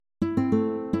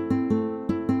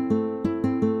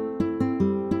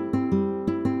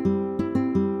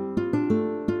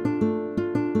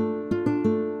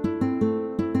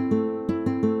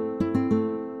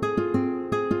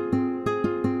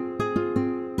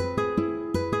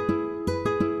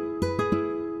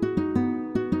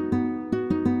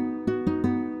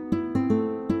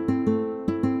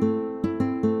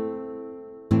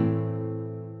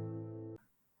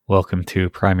Welcome to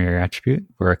Primary Attribute.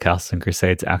 We're a Castles and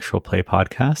Crusades actual play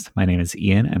podcast. My name is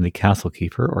Ian. I'm the Castle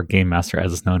Keeper, or Game Master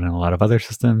as is known in a lot of other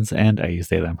systems, and I use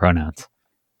they, them pronouns.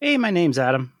 Hey, my name's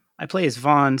Adam. I play as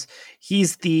Vons.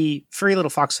 He's the furry little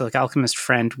foxholic alchemist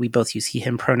friend. We both use he,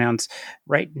 him pronouns.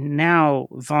 Right now,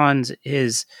 Vons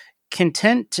is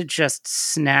content to just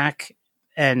snack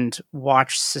and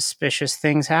watch suspicious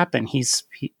things happen. He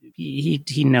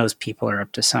knows people are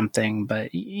up to something, but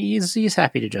he's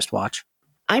happy to just watch.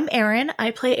 I'm Erin.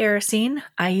 I play Erisine.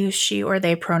 I use she or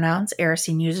they pronouns.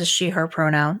 Erisine uses she, her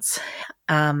pronouns.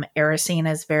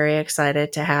 Erisine is very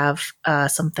excited to have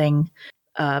something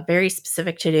very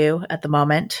specific to do at the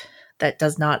moment that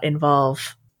does not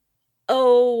involve,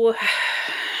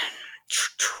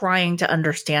 trying to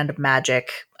understand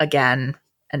magic again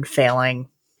and failing.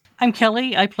 I'm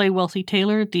Kelly. I play Wealthy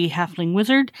Taylor, the halfling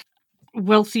wizard.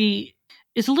 Wealthy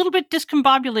is a little bit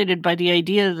discombobulated by the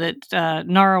idea that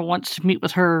Nara wants to meet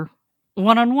with her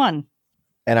one-on-one.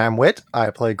 And I'm Wit.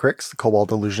 I play Grix, the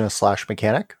Kobold Illusionist /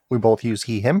 Mechanic. We both use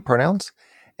he, him pronouns.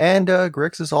 And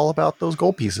Grix is all about those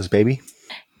gold pieces, baby.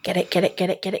 Get it, get it, get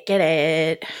it, get it, get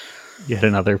it. Yet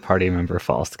another party member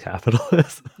false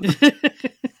capitalist.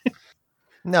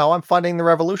 No, I'm funding the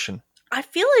revolution. I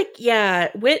feel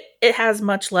like, Wit, it has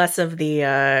much less of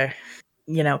the,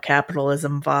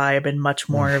 capitalism vibe and much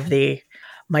more of the,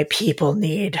 my people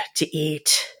need to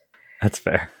eat. That's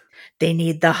fair. They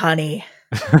need the honey.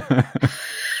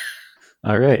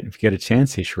 All right. If you get a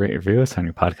chance, you should rate and review us on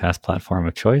your podcast platform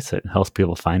of choice. It helps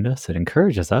people find us. It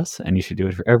encourages us. And you should do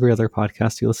it for every other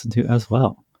podcast you listen to as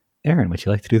well. Erin, would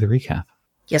you like to do the recap?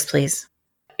 Yes, please.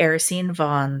 Erisine,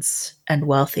 Vons, and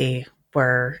Wealthy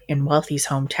were in Wealthy's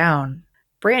hometown,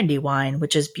 Brandywine,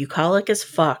 which is bucolic as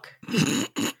fuck.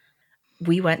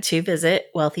 We went to visit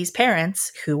Wealthy's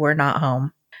parents, who were not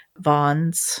home.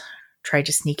 Vons tried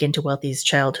to sneak into Wealthy's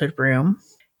childhood room.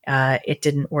 It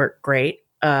didn't work great.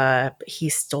 He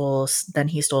stole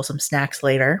some snacks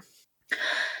later.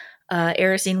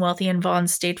 Erisine, Wealthy, and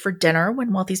Vons stayed for dinner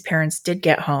when Wealthy's parents did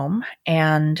get home,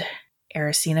 and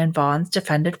Erisine and Vons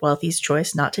defended Wealthy's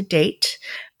choice not to date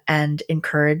and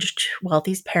encouraged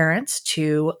Wealthy's parents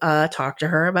to talk to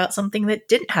her about something that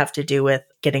didn't have to do with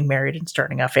getting married and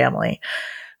starting a family.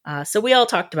 So we all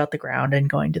talked about the ground and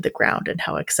going to the ground and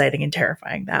how exciting and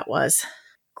terrifying that was.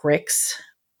 Grix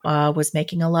was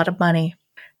making a lot of money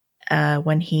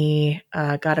when he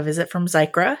got a visit from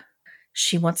Zycra.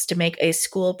 She wants to make a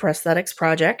school prosthetics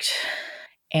project,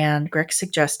 and Grix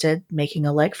suggested making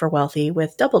a leg for Wealthy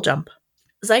with double jump.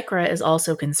 Zycra is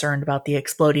also concerned about the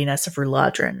explodiness of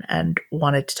Ruladrin and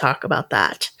wanted to talk about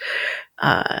that.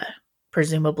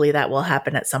 Presumably that will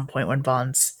happen at some point when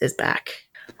Vons is back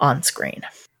on screen.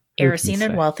 Erisine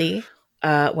and Wealthy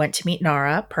went to meet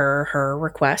Nara per her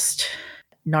request.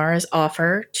 Nara's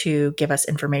offer to give us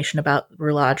information about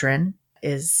Ruladrin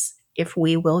is if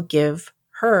we will give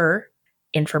her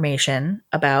information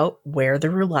about where the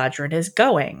Ruladrin is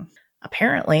going.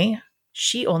 Apparently,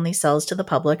 she only sells to the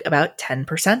public about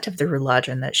 10% of the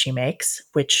Ruladrin that she makes,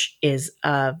 which is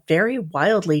a very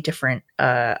wildly different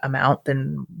amount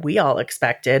than we all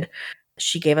expected.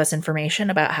 She gave us information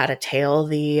about how to tail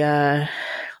the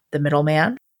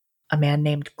middleman, a man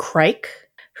named Crike,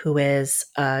 who is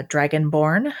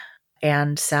dragonborn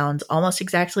and sounds almost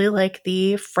exactly like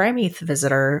the Frymeath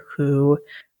visitor who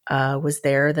was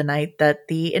there the night that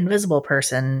the invisible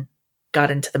person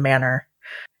got into the manor.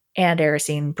 And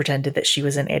Erisine pretended that she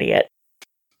was an idiot.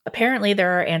 Apparently,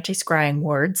 there are anti-scrying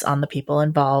wards on the people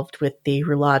involved with the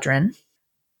Ruladrin.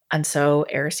 And so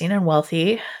Erisine and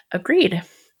Wealthy agreed.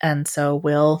 And so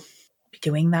we'll be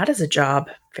doing that as a job.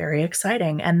 Very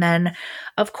exciting. And then,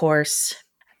 of course,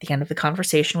 at the end of the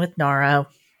conversation with Nara,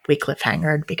 we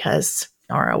cliffhangered because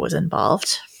Nara was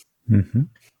involved. Mm-hmm.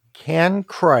 Can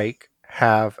Crike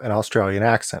have an Australian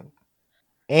accent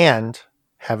and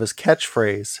have his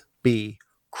catchphrase be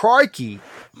Crikey?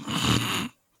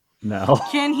 No.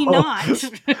 Can he not?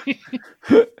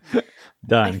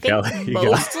 Done, Kelly.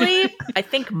 I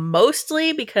think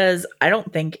mostly because I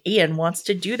don't think Ian wants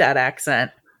to do that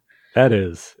accent. That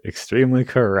is extremely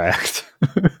correct.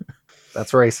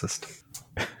 That's racist.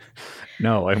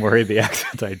 No, I'm worried the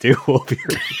accent I do will be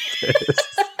racist.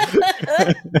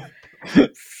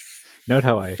 Note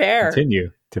how I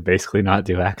continue to basically not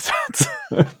do accents.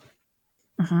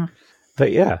 Mm-hmm.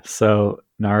 But yeah, so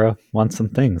Nara wants some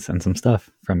things and some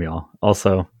stuff from y'all.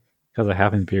 Also, because I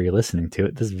happen to be re-listening to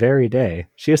it this very day,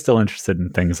 she is still interested in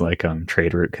things like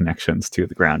trade route connections to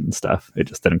the ground and stuff. It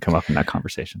just didn't come up in that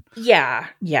conversation. Yeah.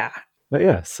 But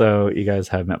yeah, so you guys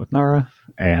have met with Nara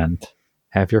and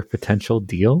have your potential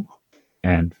deal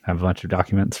and have a bunch of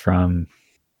documents from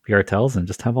be our tells and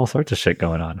just have all sorts of shit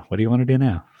going on. What do you want to do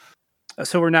now?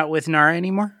 So we're not with Nara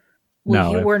anymore?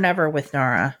 Well, No, you were never with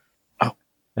Nara.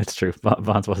 That's true.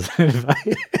 Vons wasn't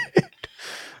invited.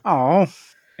 Oh.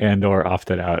 And or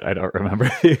opted out. I don't remember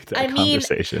that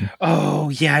conversation. Oh,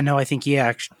 yeah, no, I think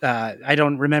I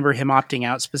don't remember him opting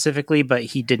out specifically, but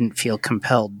he didn't feel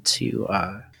compelled to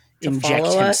inject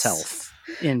himself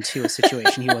into a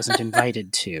situation he wasn't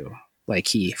invited to, like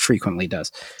he frequently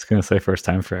does. I was going to say first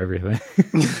time for everything.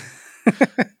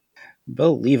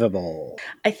 Believable.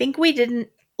 I think we didn't,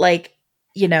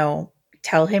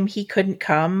 tell him he couldn't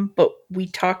come, but we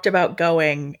talked about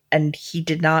going, and he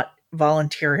did not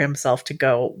volunteer himself to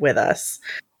go with us.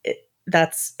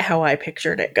 That's how I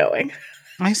pictured it going.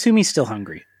 I assume he's still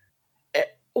hungry.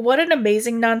 What an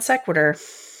amazing non sequitur.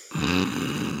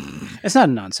 It's not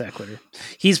a non sequitur.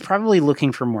 He's probably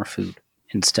looking for more food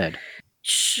instead.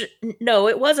 No,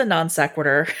 it was a non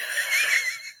sequitur.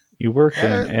 You work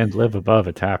in and live above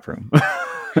a tap room.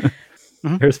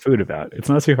 There's food about. It's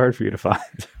not too hard for you to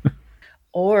find.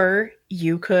 Or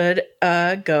you could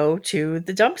go to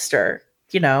the dumpster,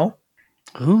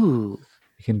 Ooh.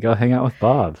 You can go hang out with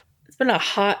Bob. It's been a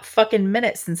hot fucking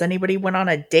minute since anybody went on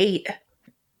a date.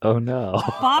 Oh no.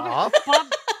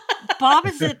 Bob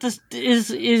is at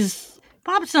the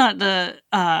Bob's not the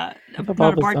not a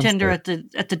bartender dumpster.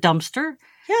 at the dumpster.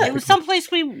 Yeah, It was someplace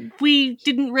we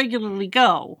didn't regularly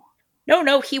go.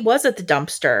 No, he was at the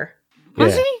dumpster.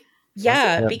 Was Yeah. he?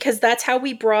 Yeah, because that's how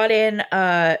we brought in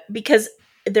because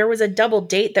there was a double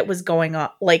date that was going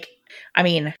on.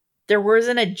 There was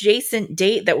an adjacent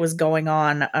date that was going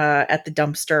on at the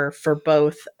dumpster for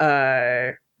both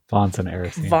Vons and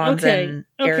Erisine. Vons Okay, and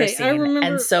okay, I Erisine. remember-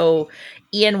 And so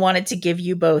Ian wanted to give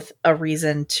you both a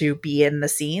reason to be in the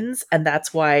scenes, and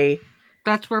that's why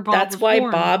That's where Bob was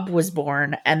born. Bob was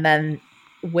born. And then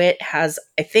Wit has,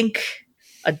 I think,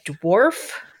 a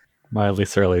dwarf. Mildly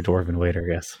surly dwarven waiter,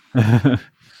 yes.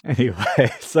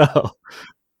 Anyway, so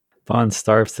Vons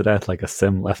starves to death like a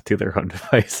sim left to their own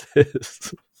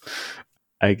devices.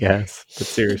 I guess. But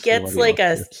seriously,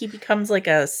 He becomes like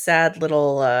a sad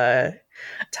little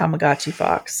Tamagotchi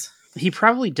fox. He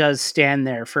probably does stand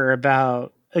there for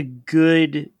about a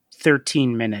good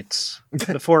 13 minutes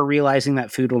before realizing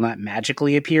that food will not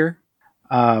magically appear.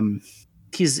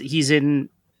 He's in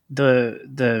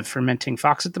the fermenting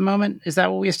fox at the moment. Is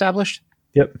that what we established?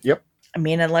 Yep. I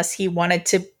mean, unless he wanted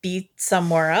to be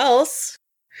somewhere else.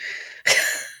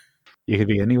 You could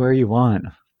be anywhere you want.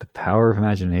 The power of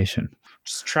imagination.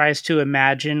 Just tries to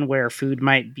imagine where food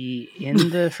might be in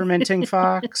the fermenting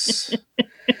fox.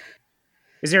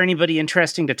 Is there anybody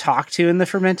interesting to talk to in the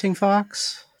fermenting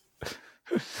fox?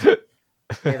 I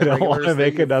don't want to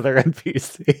make another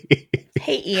NPC.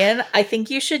 Hey, Ian, I think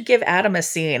you should give Adam a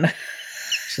scene.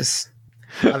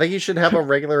 I think you should have a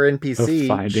regular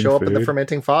NPC show up at the food.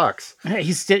 fermenting fox.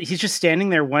 He's just standing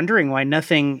there wondering why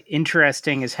nothing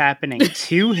interesting is happening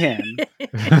to him.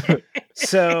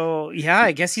 So, yeah,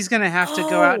 I guess he's going to have to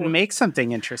go out and make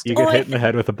something interesting. You get hit in the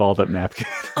head with a balled up napkin.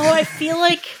 I feel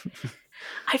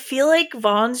like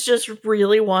Vons just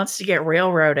really wants to get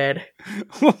railroaded.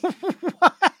 What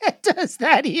does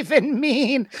that even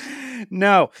mean?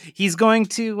 No, he's going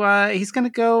to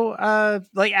go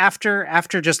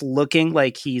after just looking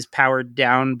like he's powered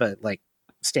down, but like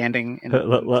standing in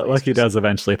Lucky does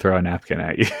eventually throw a napkin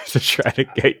at you to try to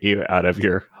get you out of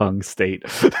your hung state.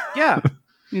 Yeah,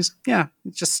 he's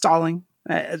just stalling.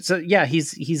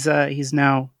 He's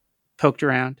now poked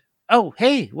around. Oh,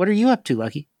 hey, what are you up to,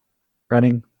 Lucky?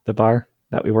 Running the bar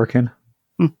that we work in.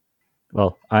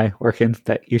 Well, I work in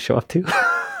that you show up to.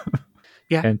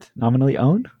 Yeah. And nominally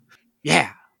own.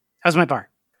 Yeah. How's my bar?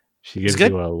 She gives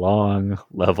you a long,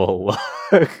 level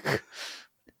look.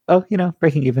 Oh,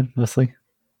 breaking even mostly.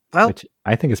 Well, which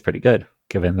I think is pretty good,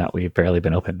 given that we've barely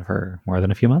been open for more than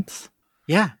a few months.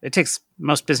 Yeah, it takes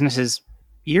most businesses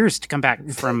years to come back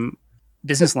from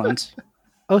business loans.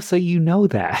 Oh, so you know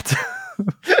that.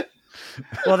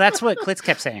 Well, that's what Klitz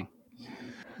kept saying.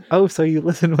 Oh, so you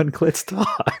listen when Klitz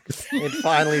talks. It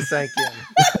finally sank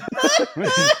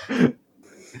in.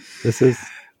 This is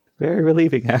very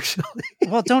relieving, actually.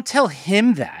 Well, don't tell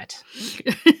him that.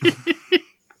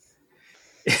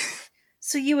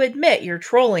 So you admit you're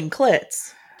trolling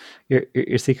Klitz.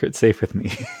 Your secret's safe with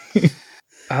me.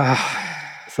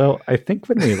 So I think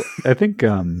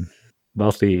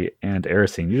Wealthy and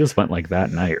Erisine, you just went like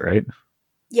that night, right?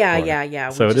 Yeah.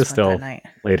 So it is still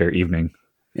later evening.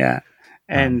 Yeah.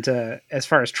 And as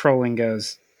far as trolling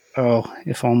goes,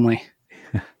 if only.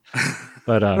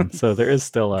 But so there is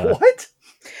still a... What?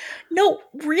 No,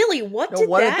 really, what did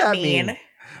that mean?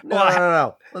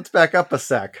 No. Let's back up a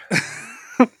sec.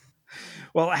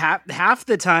 Well, half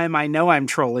the time I know I'm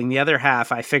trolling. The other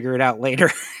half I figure it out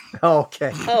later.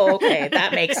 Okay. Oh, okay.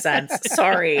 That makes sense.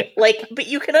 Sorry. But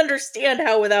you can understand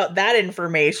how without that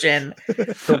information.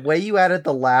 The way you added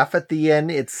the laugh at the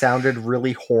end, it sounded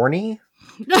really horny.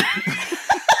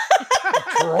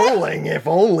 Trolling, if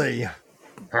only.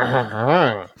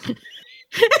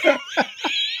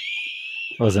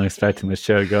 Wasn't expecting the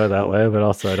show to go that way, but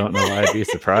also I don't know why I'd be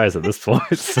surprised at this point.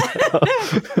 So.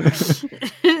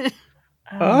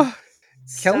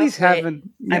 Kelly's Stop it. having.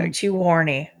 I'm too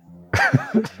horny.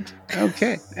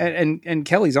 Okay, and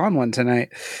Kelly's on one tonight,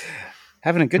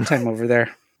 having a good time over there.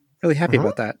 Really happy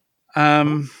about that.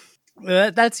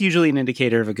 That's usually an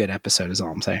indicator of a good episode, is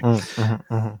all I'm saying.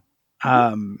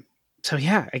 So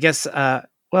yeah, I guess.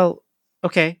 Well,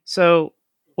 okay. So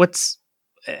what's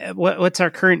our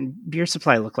current beer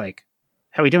supply look like?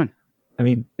 How we doing? I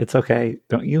mean, it's okay.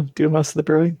 Don't you do most of the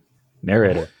brewing?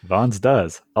 Narrator. Vaughn's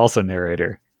does. Also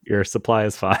narrator. Your supply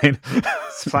is fine.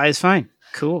 Supply is fine.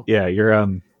 Cool. Yeah, you're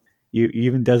you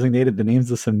even designated the names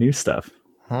of some new stuff.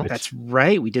 Huh? That's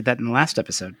right. We did that in the last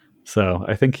episode. So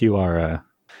I think you are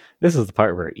this is the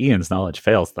part where Ian's knowledge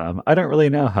fails them. I don't really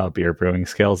know how beer brewing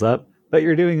scales up, but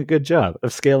you're doing a good job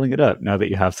of scaling it up now that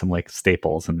you have some like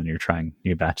staples and then you're trying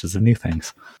new batches of new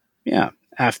things. Yeah.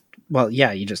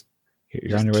 Yeah,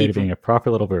 you're on your way to being a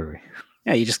proper little brewery.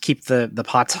 Yeah, you just keep the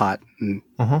pots hot and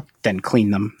then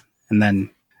clean them. And then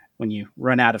when you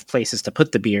run out of places to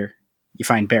put the beer, you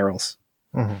find barrels.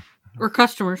 Or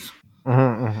customers.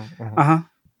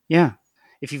 Yeah.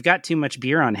 If you've got too much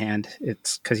beer on hand,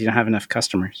 it's because you don't have enough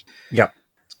customers. Yep.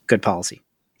 Good policy.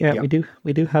 Yeah, Yep.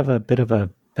 we do have a bit of a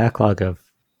backlog of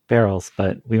barrels,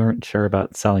 but we weren't sure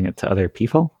about selling it to other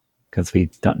people because we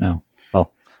don't know.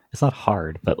 Well, it's not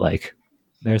hard, but like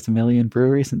there's a million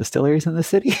breweries and distilleries in the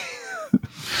city.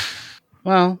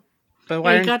 Well, but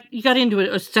why You got into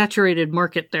a saturated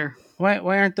market there. why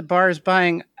aren't the bars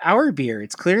buying our beer?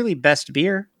 It's clearly best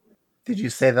beer. Did you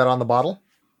say that on the bottle?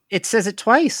 It says it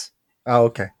twice. Oh,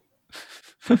 okay.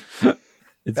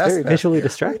 It's That's very the visually beer.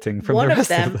 distracting from One the of rest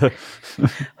them- of the.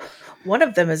 One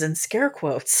of them is in scare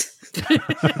quotes.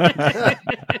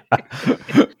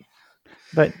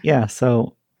 But yeah,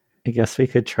 so I guess we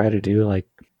could try to do like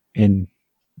in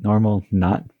normal,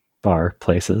 not bar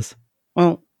places,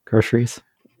 Well, groceries.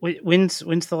 when's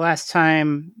the last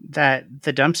time that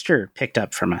the dumpster picked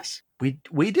up from us?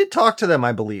 We did talk to them,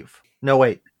 I believe. No,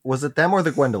 wait. Was it them or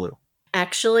the Gwendolyn?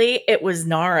 Actually, it was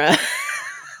Nara.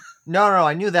 No,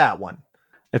 I knew that one.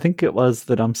 I think it was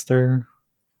the dumpster.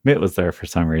 Mitt was there for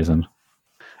some reason.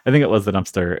 I think it was the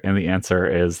dumpster, and the answer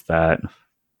is that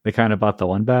they kind of bought the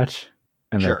one batch,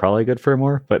 and they're Sure. probably good for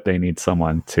more, but they need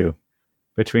someone to,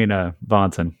 between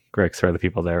Vaughn's and Grix, who are the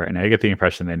people there, and I get the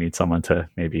impression they need someone to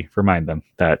maybe remind them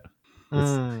that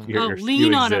lean you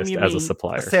on 'em, exist you as a mean.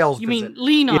 supplier. A sales You visit. mean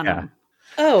lean on Yeah. them?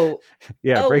 Oh,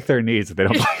 Yeah, Oh. break their knees if they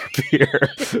don't buy your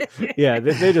beer. Yeah,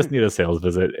 they just need a sales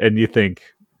visit. And you think,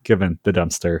 given the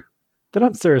dumpster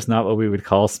is not what we would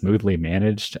call smoothly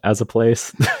managed as a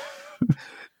place.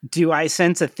 Do I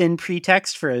sense a thin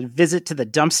pretext for a visit to the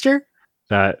dumpster?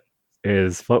 That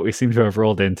is what we seem to have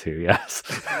rolled into, yes.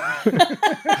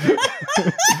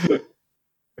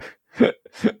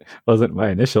 Wasn't my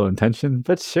initial intention,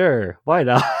 but sure, why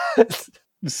not?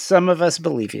 Some of us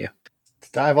believe you.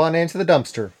 Let's dive on into the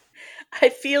dumpster. I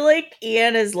feel like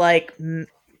Ian is like,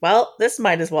 well, this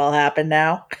might as well happen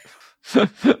now.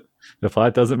 The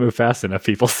plot doesn't move fast enough,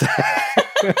 people say.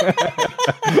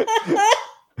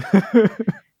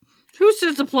 Who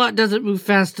says the plot doesn't move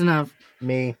fast enough?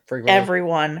 Me, frequently.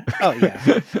 Everyone. Oh,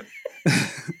 yeah.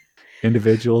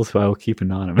 Individuals who I will keep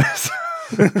anonymous.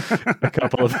 A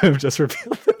couple of them just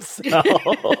revealed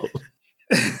themselves.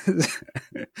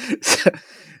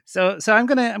 So I'm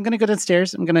gonna go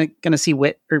downstairs. I'm gonna see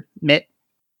Mitt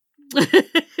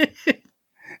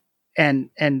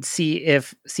and see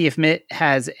if Mitt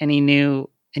has any new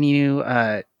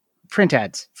print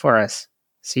ads for us.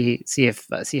 See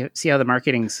how the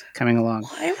marketing's coming along.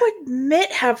 Why would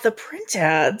Mitt have the print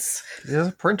ads? He has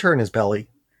a printer in his belly.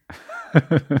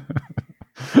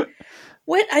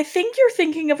 What? I think you're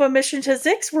thinking of a Mission to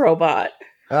Zix robot.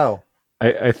 Oh,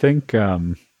 I think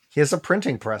he has a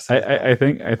printing press. in his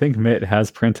belly. I think Mitt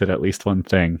has printed at least one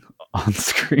thing on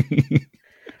screen. Really?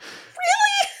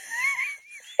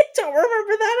 I don't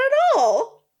remember that at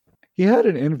all. He had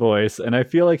an invoice, and I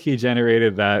feel like he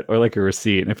generated that, or like a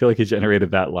receipt, and I feel like he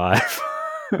generated that live.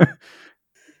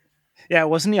 Yeah,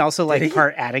 wasn't he also like Did he?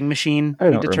 part adding machine? I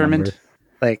we don't determined. remember.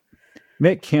 Like,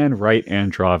 Mitt can write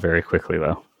and draw very quickly,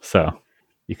 though, so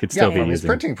you could still Yeah, be from his using.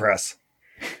 printing press.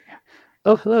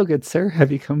 Oh, hello, good sir.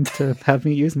 Have you come to have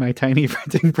me use my tiny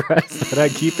printing press that I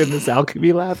keep in this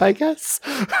alchemy lab, I guess?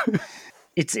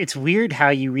 It's weird how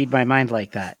you read my mind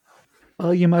like that.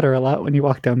 Well, you mutter a lot when you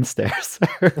walk down the stairs.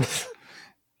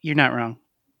 You're not wrong.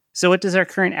 So what does our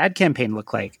current ad campaign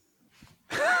look like?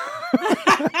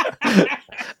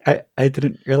 I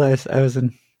didn't realize I was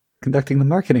conducting the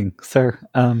marketing, sir.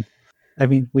 I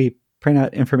mean, we print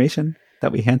out information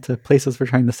that we hand to places we're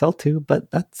trying to sell to, but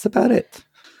that's about it.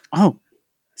 Oh,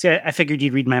 see, I figured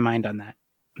you'd read my mind on that.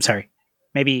 I'm sorry.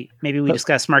 Maybe we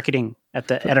discuss marketing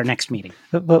at our next meeting.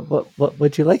 What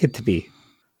would you like it to be?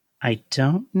 I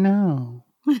don't know.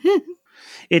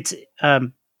 It's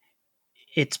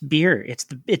beer.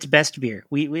 It's best beer.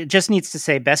 It just needs to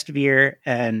say best beer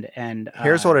and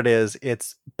Here's what it is.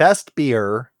 It's best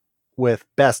beer with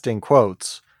best in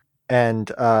quotes. And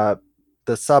the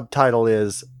subtitle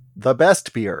is the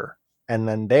best beer. And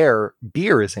then their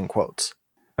beer is in quotes.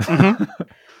 Mm-hmm.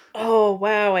 Oh,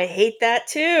 wow. I hate that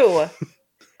too.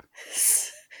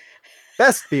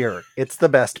 Best beer. It's the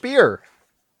best beer.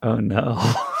 Oh, no.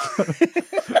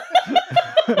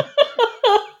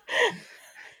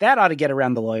 That ought to get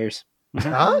around the lawyers.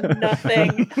 Huh?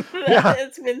 Nothing that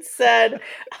has been said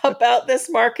about this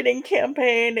marketing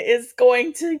campaign is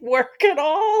going to work at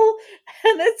all.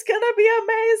 And it's going to be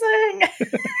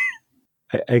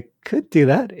amazing. I could do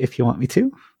that if you want me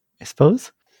to, I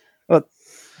suppose. Well,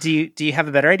 do you have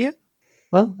a better idea?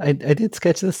 Well, I did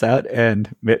sketch this out,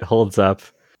 and Mitt holds up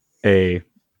a,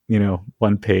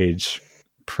 1-page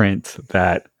print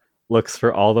that looks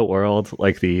for all the world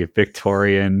like the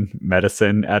Victorian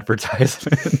medicine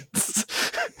advertisements,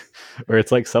 where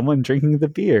it's like someone drinking the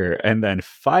beer and then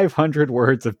 500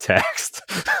 words of text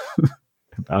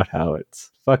about how it's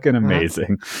fucking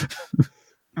amazing.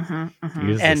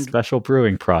 Use a special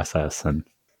brewing process and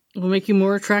will make you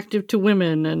more attractive to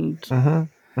women and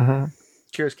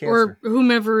Cures cancer. or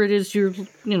whomever it is you're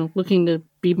looking to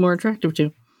be more attractive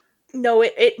to. No,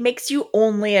 it makes you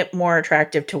only more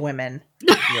attractive to women.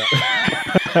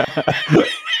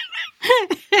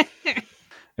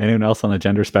 Anyone else on the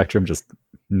gender spectrum, just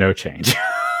no change.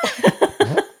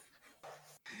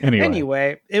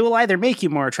 Anyway, it will either make you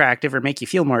more attractive or make you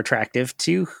feel more attractive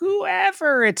to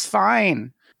whoever. It's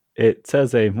fine. It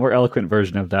says a more eloquent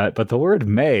version of that, but the word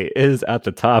may is at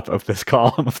the top of this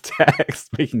column of text,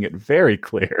 making it very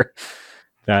clear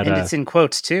that and it's in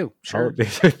quotes too. Sure.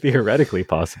 These are theoretically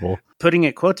possible. Putting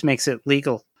it quotes makes it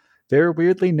legal. There are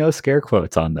weirdly no scare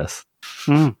quotes on this.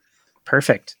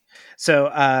 Perfect.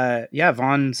 So,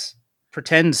 Vaughn's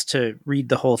pretends to read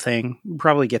the whole thing.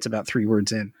 Probably gets about 3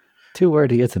 words in.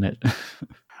 2-wordy, isn't it?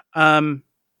 I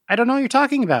don't know what you're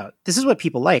talking about. This is what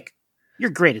people like. You're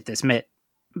great at this, Mitt.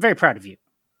 I'm very proud of you.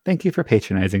 Thank you for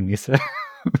patronizing me, sir.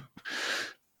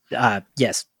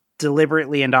 Yes.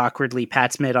 Deliberately and awkwardly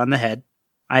pats Mitt on the head.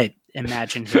 I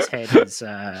imagine his head is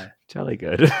jolly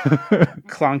good.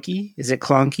 clonky. Is it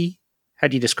clonky? How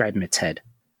do you describe Mitt's head?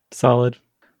 Solid,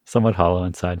 somewhat hollow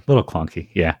inside. Little clonky,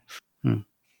 yeah. Well,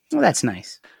 that's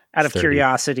nice. Out of Sturdy.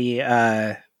 curiosity,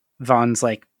 Vaughn's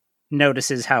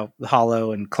notices how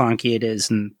hollow and clonky it is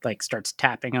and starts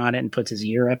tapping on it and puts his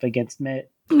ear up against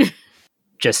Mitt.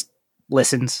 Just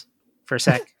listens for a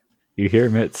sec. You hear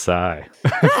Mitt sigh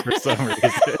for some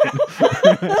reason.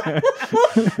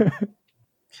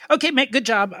 Okay, Mitt, good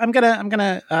job. How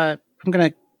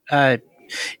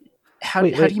do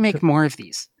you make more of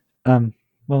these?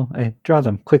 Well, I draw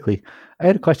them quickly. I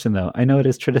had a question, though. I know it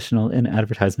is traditional in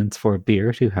advertisements for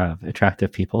beer to have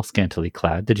attractive people scantily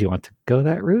clad. Did you want to go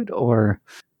that route, or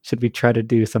should we try to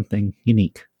do something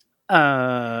unique?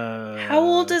 How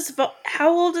old is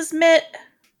Mitt?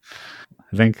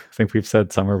 I think we've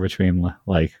said somewhere between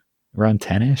around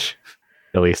 10-ish,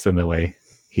 at least in the way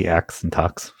he acts and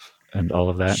talks and all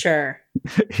of that. Sure.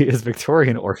 He is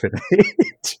Victorian orphan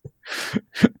age.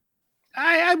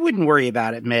 I wouldn't worry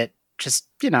about it, Mitt. Just,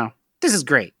 this is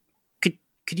great.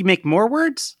 Could you make more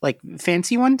words? Like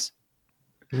fancy ones?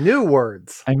 New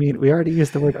words. I mean, we already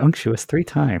used the word unctuous 3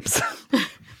 times.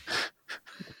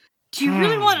 Do you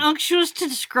really want unctuous to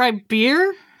describe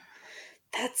beer?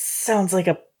 That sounds like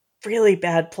a really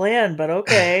bad plan, but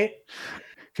okay.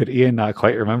 Could Ian not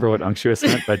quite remember what unctuous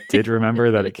meant, but did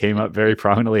remember that it came up very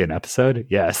prominently in episode?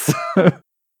 Yes.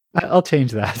 I'll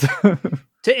change that.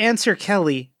 To answer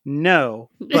Kelly, no.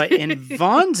 But in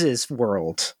Vaughn's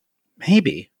world,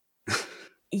 maybe.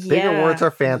 Bigger words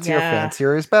are fancier.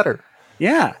 Fancier is better.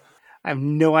 Yeah. I have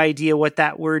no idea what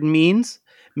that word means.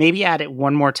 Maybe add it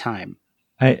one more time.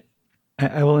 I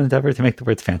will endeavor to make the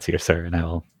words fancier, sir, and I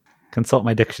will consult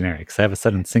my dictionary because I have a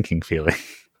sudden sinking feeling.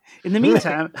 In the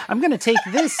meantime, I'm going to take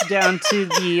this down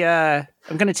to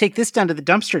I'm going to take this down to the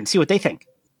dumpster and see what they think.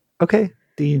 Okay.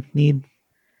 Do you need?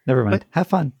 Never mind. What? Have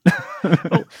fun.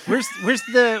 Oh, where's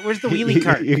the wheelie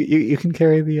cart? You can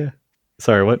carry the.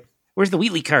 Sorry, what? Where's the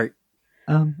wheelie cart?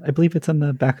 I believe it's in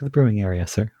the back of the brewing area,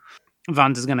 sir.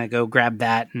 Vons is going to go grab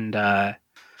that and.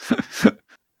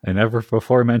 A never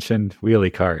before mentioned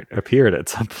wheelie cart appeared at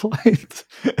some point,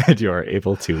 and you are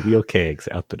able to wheel kegs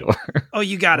out the door. Oh,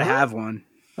 you got to have one.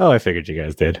 Oh, I figured you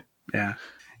guys did. Yeah.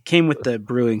 Came with the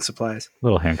brewing supplies.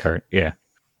 Little hand cart, yeah.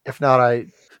 If not, I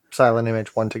silent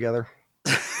image one together.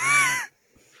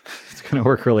 It's going to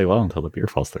work really well until the beer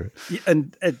falls through. Yeah,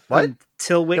 and What?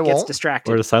 until Wit It gets won't?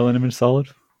 distracted. Or the silent image solid?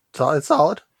 It's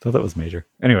solid. Thought that was major.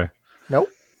 Anyway. Nope.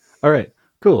 All right,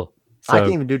 cool. So, I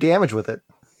can even do damage with it.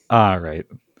 all right.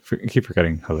 Keep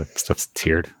forgetting how the stuff's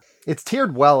tiered. It's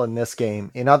tiered well in this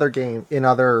game. In other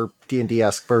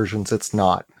D&D-esque versions, it's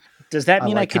not. Does that I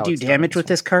mean I like could how do it's done damage in with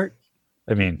this cart?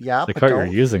 I mean, Yeah, the but cart you're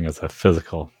don't. using is a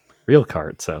physical, real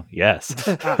cart, so yes.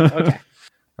 Okay.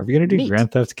 Are we going to do Neat.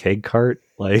 Grand Theft Keg Cart?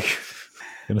 Like,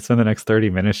 going to spend the next 30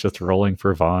 minutes just rolling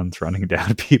for Vons, running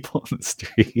down people in the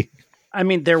street? I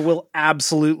mean, there will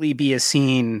absolutely be a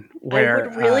scene where I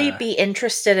would really be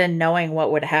interested in knowing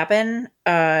what would happen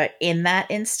in that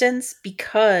instance,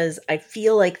 because I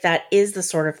feel like that is the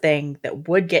sort of thing that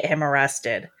would get him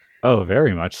arrested. Oh,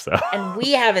 very much so. And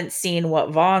we haven't seen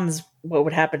what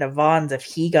would happen to Vons if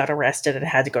he got arrested and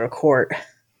had to go to court.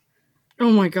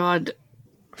 Oh my god.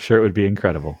 I'm sure it would be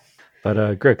incredible. But,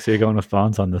 Grix, are you going with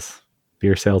Vons on this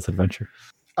beer sales adventure?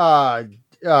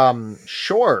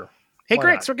 Sure. hey, Why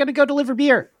Grix, not? we're going to go deliver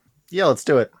beer. Yeah, let's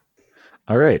do it.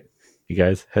 All right. You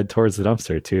guys head towards the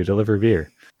dumpster to deliver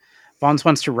beer. Vons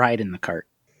wants to ride in the cart.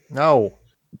 No.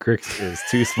 Grix is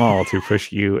too small to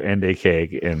push you and a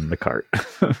keg in the cart.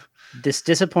 This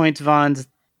disappoints Vons,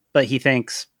 but he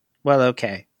thinks, well,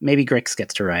 okay, maybe Grix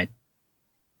gets to ride.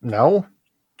 No.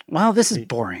 Well, this is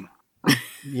boring.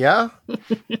 Yeah.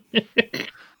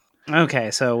 Okay,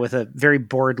 so with a very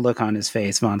bored look on his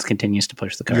face, Vons continues to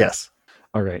push the cart. Yes.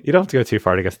 All right. You don't have to go too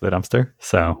far to get to the dumpster.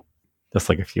 So just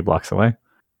like a few blocks away.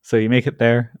 So you make it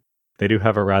there. They do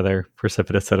have a rather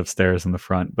precipitous set of stairs in the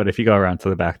front, but if you go around to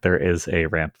the back, there is a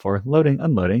ramp for loading,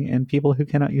 unloading, and people who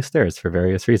cannot use stairs for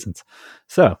various reasons.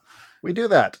 So, We do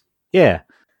that. yeah.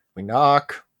 We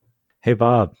knock. Hey,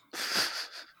 Bob.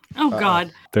 Oh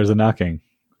god. There's a knocking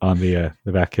on the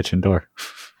back kitchen door.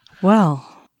 Well,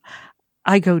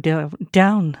 I go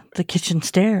down the kitchen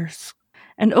stairs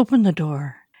and open the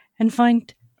door and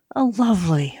find a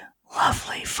lovely,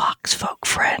 lovely fox folk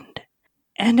friend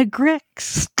and a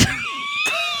Grix.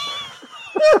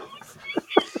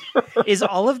 Is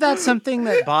all of that something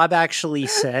that Bob actually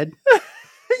said?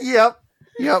 Yep.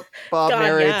 Bob God,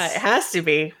 narrates. yeah, it has to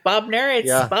be. Bob narrates.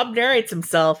 Yeah. Bob narrates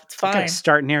himself. It's I gotta fine.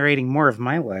 start narrating more of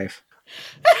my life.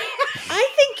 I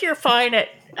think you're fine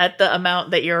at the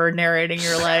amount that you're narrating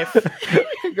your life.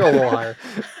 Go a little higher.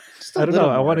 Just a I don't know.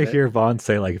 little I more want to of it. hear Vaughn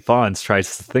say, like, Vaughn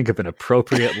tries to think of an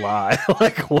appropriate lie,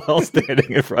 like, while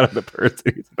standing in front of the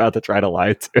person he's about to try to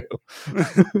lie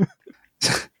to.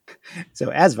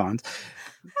 So as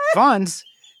Vons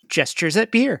gestures at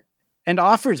beer and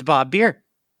offers Bob beer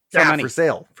for Yeah, money. for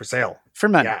sale. For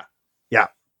money. Yeah.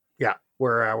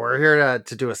 We're here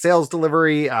to do a sales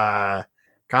delivery,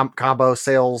 combo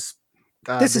sales.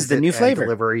 This is the visit new and flavor.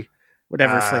 delivery.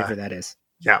 Whatever flavor that is.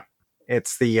 Yeah,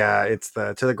 it's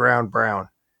the to the ground brown.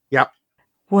 Yep.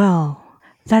 Well,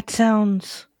 that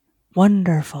sounds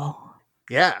wonderful.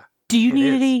 Yeah. Do you It need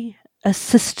is. any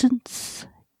assistance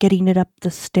getting it up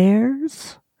the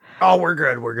stairs? Oh, we're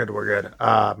good.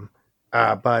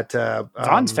 But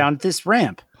Vons found this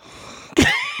ramp.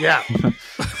 Yeah.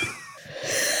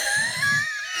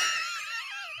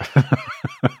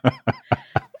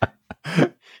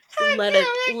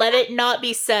 Let it not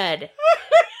be said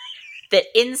that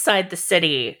inside the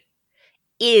city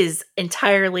is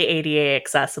entirely ADA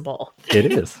accessible.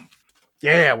 It is.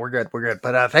 Yeah, we're good.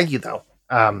 But thank you though.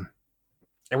 And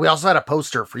we also had a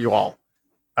poster for you all.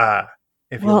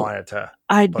 If you Well, wanted to.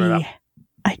 I'd Put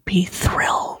it be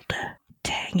thrilled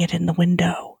to hang it in the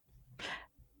window.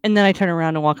 And then I turn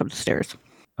around and walk up the stairs.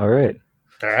 All right.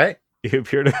 All right. You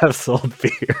appear to have sold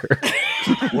beer.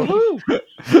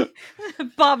 Woohoo!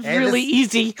 Bob's And really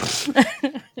easy.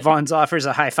 Vons offers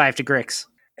a high five to Grix.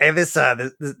 Hey,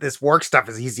 this work stuff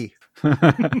is easy.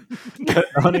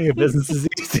 Owning a business is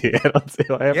easy. I don't see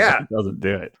why everyone doesn't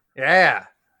do it. Yeah.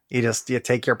 You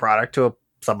take your product to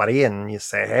somebody and you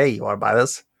say, hey, you want to buy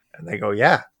this? And they go,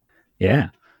 yeah. Yeah.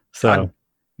 So Done.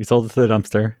 you sold it to the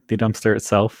dumpster. The dumpster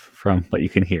itself, from what you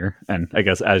can hear, and I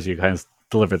guess as you guys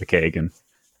deliver the keg and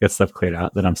get stuff cleared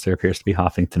out, the dumpster appears to be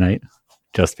hopping tonight,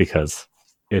 just because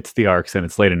it's the Arcs and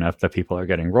it's late enough that people are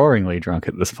getting roaringly drunk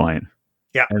at this point.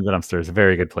 Yeah. And the dumpster is a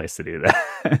very good place to do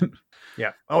that.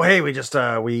 Yeah. Oh, hey, we just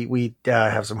we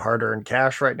have some hard-earned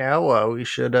cash right now. We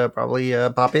should probably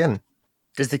pop in.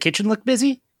 Does the kitchen look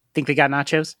busy? Think they got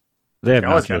nachos? They have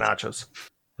Always nachos. got nachos.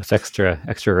 With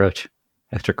extra roach,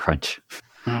 extra crunch.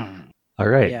 Mm. All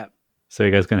right. Yeah. So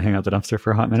you guys gonna hang out the dumpster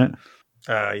for a hot minute?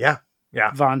 Yeah.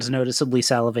 Vaughn's noticeably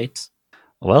salivates.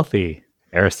 Wealthy,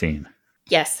 Aracene,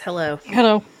 Yes, hello.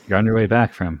 Hello. you're on your way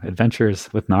back from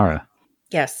adventures with Nara,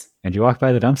 Yes. and you walk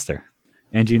by the dumpster,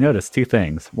 and you notice two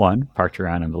things. One, parked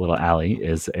around in the little alley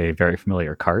is a very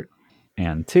familiar cart,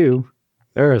 and two,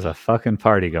 there is a fucking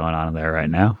party going on in there right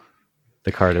now.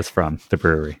 The cart is from the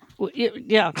brewery.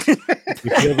 Yeah.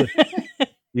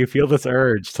 You feel this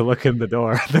urge to look in the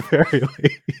door at the very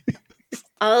least.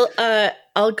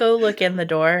 I'll go look in the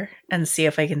door and see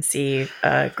if I can see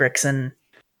Grixon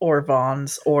or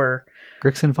Vaughn's or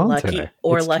Grix and Vaughn's are Lucky there.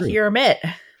 or It's Lucky true. or Mitt.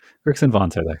 Grix and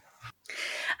Vaughn's are there.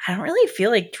 I don't really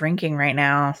feel like drinking right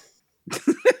now.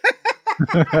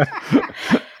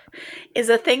 Is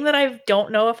a thing that I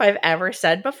don't know if I've ever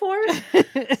said before,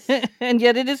 And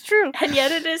yet it is true. and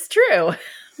yet it is true.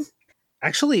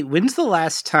 Actually, when's the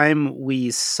last time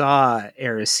we saw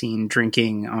Aracene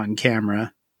drinking on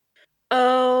camera?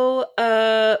 Oh,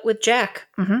 with Jack.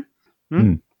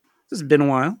 Mm-hmm. This has been a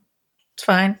while. It's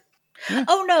fine. Yeah.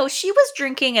 Oh no, she was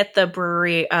drinking at the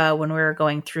brewery when we were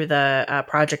going through the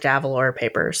Project Avalor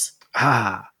papers.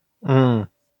 Ah. Mm.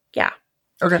 Yeah.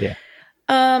 Okay.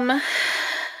 Yeah.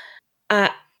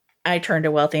 I turned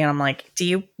to Wealthy and I'm like, do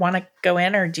you want to go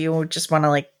in or do you just want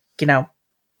to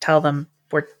tell them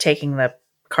we're taking the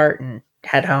cart and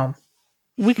head home?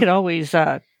 We could always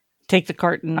take the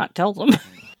cart and not tell them.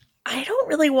 I don't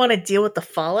really want to deal with the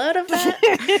fallout of that.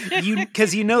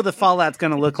 Because the fallout's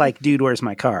going to look like, dude, where's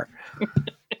my car?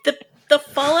 The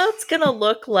fallout's going to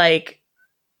look like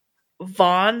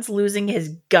Vaughn's losing his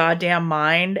goddamn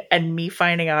mind and me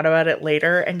finding out about it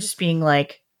later and just being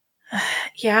like,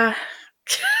 yeah.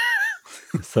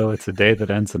 So it's a day that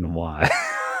ends in Y.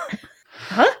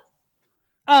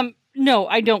 Huh? No,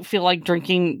 I don't feel like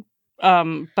drinking.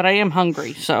 But I am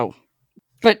hungry, so.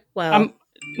 But Well,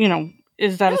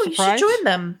 is that a you should surprise? join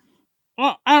them.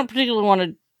 Well, I don't particularly want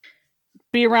to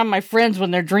be around my friends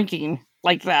when they're drinking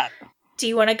like that. Do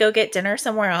you want to go get dinner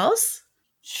somewhere else?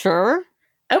 Sure.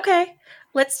 Okay,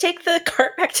 let's take the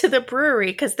cart back to the brewery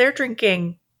because they're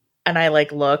drinking. And I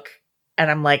look and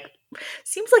I'm like,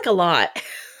 seems like a lot.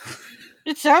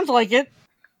 It sounds like it.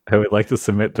 I would like to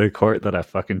submit to the court that I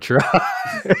fucking tried.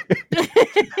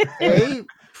 A,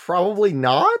 probably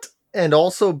not, and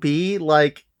also B,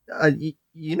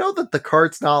 you know that the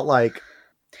cart's not like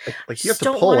you have Just to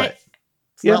don't pull want it.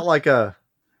 It's Yeah. not like a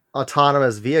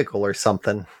autonomous vehicle or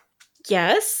something.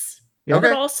 Yes. Yeah. Okay.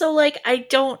 But also, I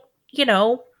don't,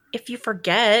 if you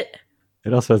forget,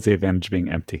 It also has the advantage of being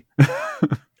empty.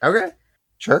 Okay,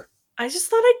 sure. I just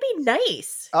thought I'd be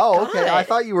nice. Oh, okay. I God.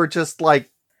 thought you were just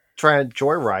trying to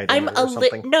joyride I'm it or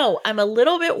something. I'm a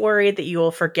little bit worried that you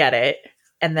will forget it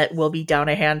and that we'll be down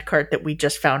a hand cart that we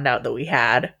just found out that we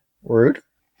had. Rude.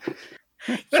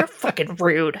 You're fucking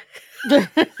rude.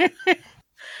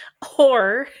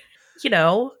 Or,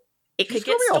 it could She's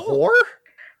get gonna be a stolen. whore?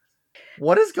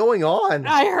 What is going on?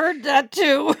 I heard that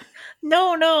too.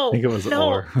 No, I think it was no.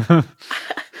 or.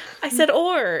 I said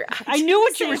or. I knew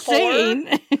what you were didn't say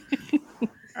whore. saying.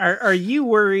 Are you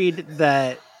worried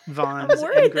that Vaughn's and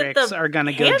worried that Grix the are going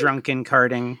to go hand- drunken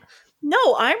carting?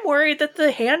 No, I'm worried that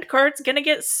the hand cart's gonna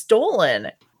get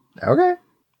stolen. Okay.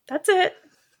 That's it.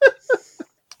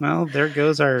 Well, there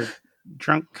goes our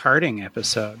drunk carting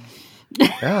episode.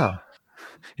 Yeah.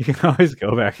 You can always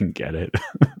go back and get it.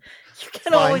 You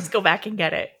can Fine. always go back and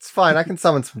get it. It's fine. I can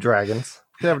summon some dragons.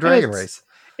 We can have a dragon It's- race.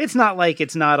 It's not like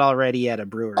it's not already at a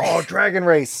brewery. Oh, dragon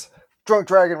race. Drunk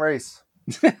dragon race.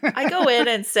 I go in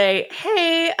and say,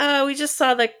 "Hey, we just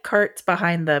saw the carts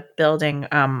behind the building.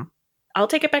 I'll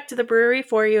take it back to the brewery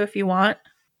for you if you want."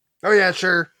 Oh yeah,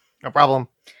 sure. No problem.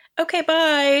 Okay,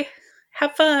 bye.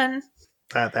 Have fun.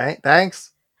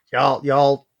 Thanks.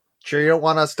 Y'all sure you don't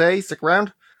want to stay? Stick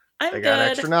around? I'm They good. got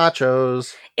extra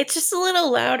nachos. It's just a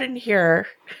little loud in here.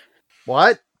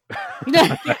 What?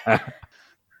 I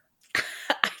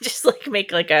just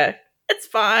make it's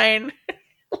fine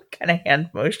kind of hand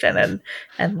motion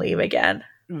and leave again.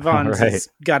 Vaughn's Right. has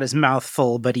got his mouth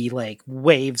full, but he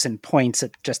waves and points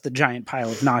at just the giant pile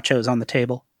of nachos on the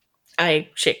table. I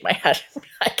shake my head.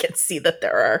 I can see that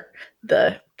there are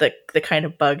the kind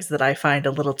of bugs that I find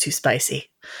a little too spicy.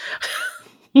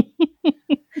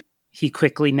 He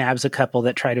quickly nabs a couple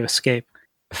that try to escape.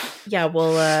 Yeah,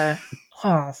 well,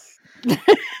 oh.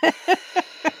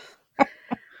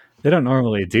 They don't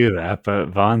normally do that, but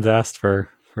Vaughn's asked for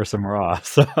some raw,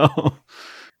 so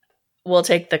We'll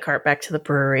take the cart back to the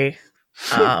brewery.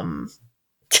 I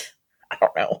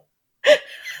don't know. I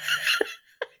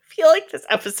feel like this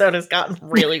episode has gotten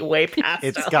really way past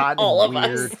It's gotten all of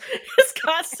weird. us. It's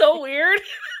got so weird.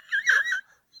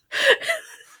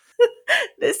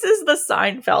 This is the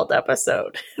Seinfeld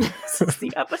episode. This is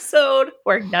the episode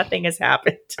where nothing has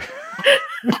happened.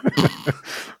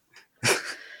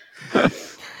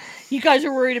 You guys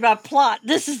are worried about plot.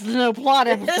 This is the no plot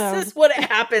episode. This is what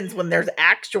happens when there's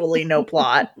actually no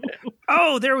plot.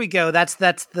 Oh, there we go. That's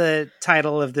the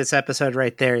title of this episode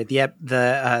right there.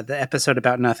 The episode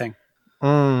about nothing.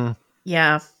 Mm.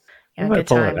 Yeah. we Yeah, might good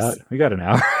pull times. it out. We got an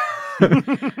hour.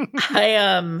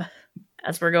 I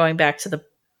as we're going back to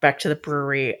the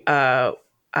brewery,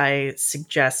 I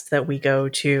suggest that we go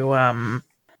to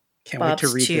Can't wait to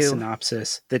Bob's read the 2.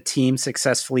 synopsis. The team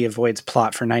successfully avoids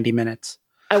plot for 90 minutes.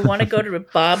 I want to go to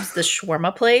Bob's the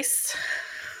shawarma place.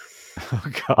 Oh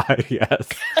God, yes.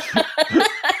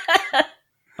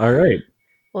 All right,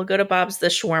 We'll go to Bob's the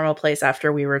shawarma place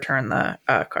after we return the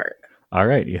cart. all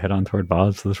right. You head on toward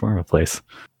Bob's, the shawarma place.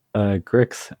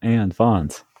 Grix and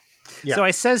Vaughn's. Yeah. So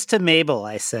I says to Mabel,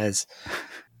 I says,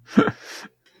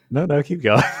 No, keep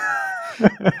going.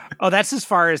 oh, that's as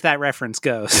far as that reference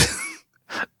goes.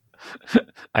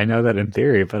 I know that in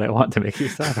theory, but I want to make you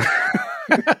suffer.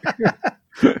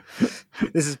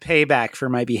 This is payback for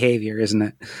my behavior, isn't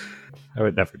it? I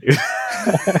would never do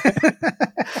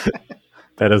that.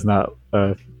 That is not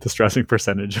a distressing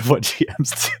percentage of what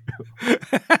GMs do.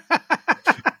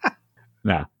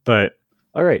 Nah, but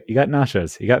all right, you got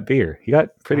nachos, you got beer, you got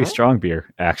pretty strong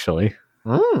beer, actually.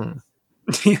 Mm.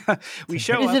 Yeah, we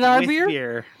show Is up it our with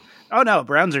beer? Oh no,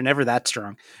 Browns are never that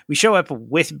strong. We show up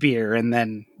with beer and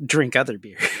then drink other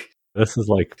beer. This is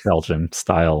like Belgian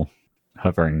style,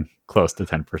 hovering close to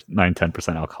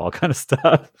 9-10% alcohol kind of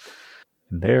stuff.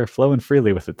 And they're flowing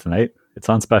freely with it tonight. It's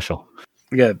on special.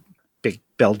 We got a big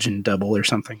Belgian double or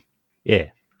something. Yeah.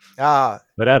 Ah,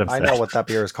 But Adam I said, know what that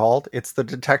beer is called. It's the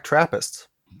Detect Trappists.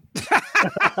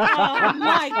 Oh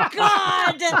my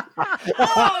god!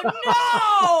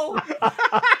 Oh no!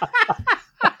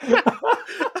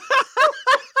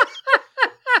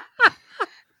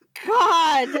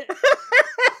 God!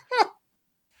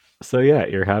 so yeah,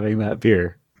 you're having that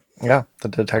beer. Yeah, the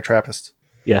Detect Trappists.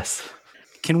 Yes.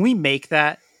 Can we make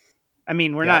that? I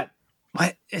mean, we're Yeah. not.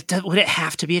 What would it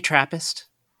have to be a Trappist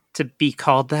to be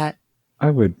called that? I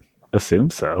would assume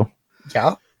so.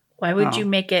 Yeah. Why would Oh. you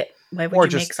make it? Why would Or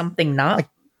you just, make something not? like,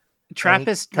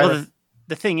 Trappist. kind Well, of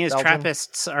the thing is, Belgian?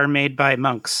 Trappists are made by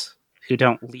monks who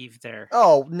don't leave their.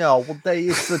 Oh, no. Well,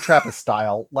 it's the Trappist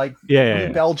style. Like, Yeah.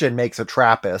 Belgian makes a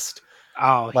Trappist.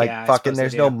 Oh, Like, yeah, I fucking, suppose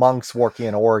there's they no do. monks working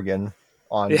in Oregon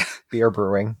on Yeah. beer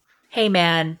brewing. Hey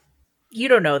man, you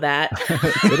don't know that.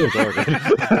 It is Oregon.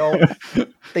 I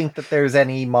don't think that there's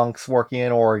any monks working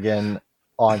in Oregon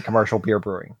on commercial beer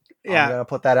brewing. Yeah. I'm going to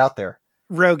put that out there.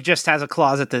 Rogue just has a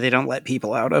closet that they don't let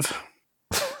people out of.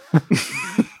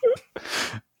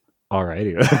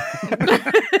 Alrighty.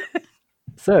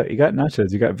 So you got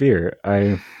nachos, you got beer.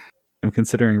 I am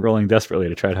considering rolling desperately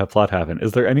to try to have plot happen.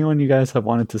 Is there anyone you guys have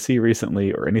wanted to see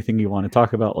recently, or anything you want to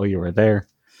talk about while you were there?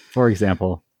 For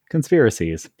example,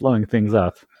 conspiracies, blowing things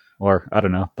up, or I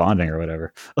don't know, bonding or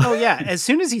whatever. Oh yeah, as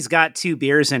soon as he's got 2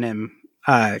 beers in him,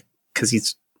 because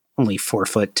he's only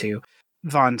 4'2",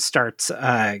 Vaughn starts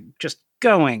just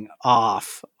going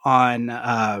off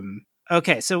on.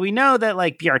 Okay, so we know that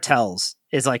like Bjartel's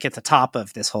is like at the top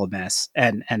of this whole mess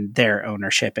and their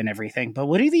ownership and everything. But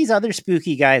what do these other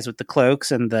spooky guys with the cloaks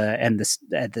and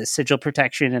the sigil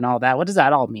protection and all that? What does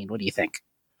that all mean? What do you think?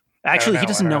 Actually, he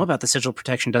doesn't know about the sigil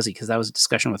protection, does he? Because that was a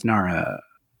discussion with Nara.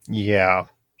 Yeah.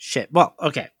 Shit. Well,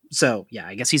 okay. So yeah,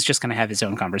 I guess he's just going to have his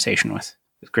own conversation with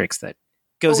Grix that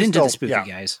goes Oh, into still, the spooky yeah.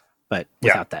 guys, but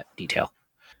Yeah. without that detail.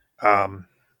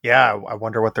 Yeah, I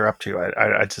wonder what they're up to.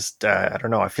 I just I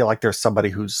don't know. I feel like there's somebody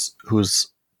who's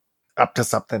up to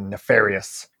something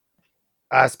nefarious.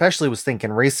 I especially was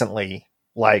thinking recently,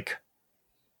 like,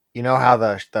 you know how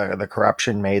the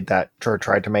corruption made that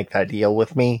tried to make that deal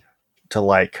with me to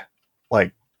like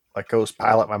ghost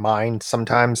pilot my mind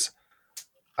sometimes.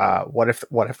 What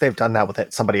if they've done that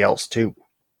with somebody else too?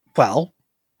 Well,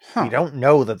 We don't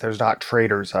know that there's not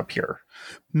traitors up here.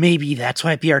 Maybe that's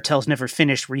why Bjartel's never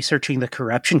finished researching the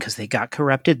corruption because they got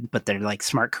corrupted, but they're like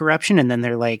smart corruption, and then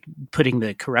they're like putting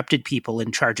the corrupted people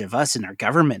in charge of us and our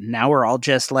government. And now we're all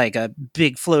just like a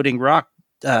big floating rock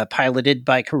piloted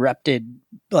by corrupted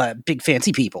big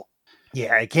fancy people.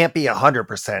 Yeah, it can't be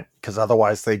 100% because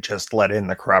otherwise they just let in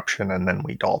the corruption and then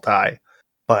we'd all die.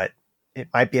 But it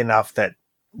might be enough that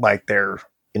like they're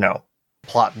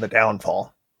plotting the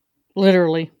downfall.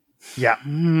 Literally. Yeah.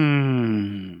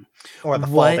 Or the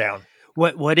fall What? down.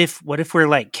 What if we're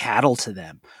like cattle to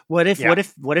them? What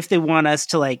if they want us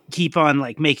to like keep on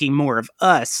like making more of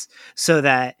us so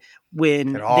that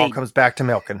when It all comes back to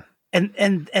milking.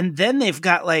 and then they've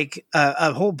got like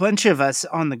a whole bunch of us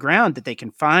on the ground that they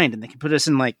can find, and they can put us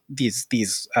in like these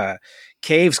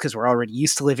caves because we're already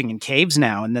used to living in caves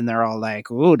now. And then they're all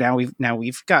like, "Oh, now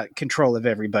we've got control of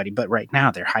everybody." But right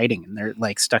now they're hiding, and they're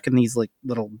like stuck in these like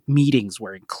little meetings,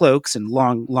 wearing cloaks and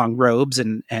long robes,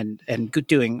 and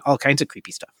doing all kinds of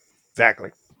creepy stuff.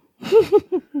 Exactly.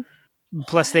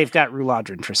 Plus, they've got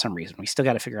Ruladrin for some reason. We still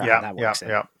got to figure out how that works.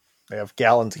 Yeah. They have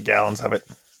gallons and gallons of it.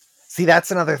 See,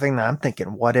 that's another thing that I'm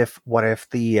thinking. What if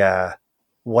the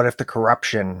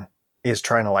corruption is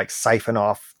trying to like siphon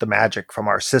off the magic from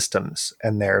our systems,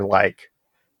 and they're like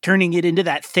Turning it into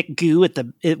that thick goo with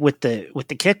the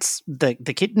kitties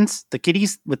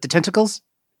with the tentacles.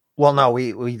 Well, no,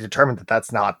 we determined that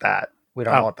that's not that. We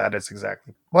don't know what that is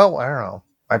exactly. Well, I don't know.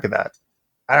 Might be that.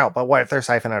 I don't know. But what if they're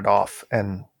siphoning it off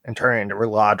and turning it into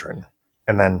Ruladrin,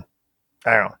 and then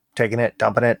I don't know, taking it,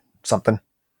 dumping it, something.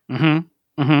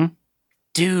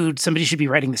 Dude, somebody should be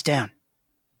writing this down.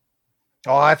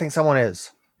 Oh, I think someone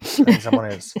is.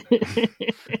 I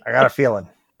got a feeling.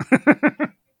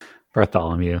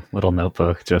 Bartholomew, little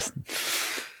notebook, just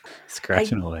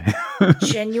scratching away.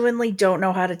 Genuinely don't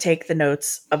know how to take the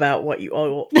notes about what you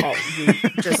all you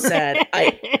just said.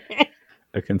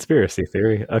 A conspiracy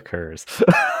theory occurs.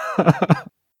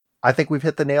 I think we've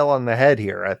hit the nail on the head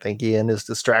here. I think Ian is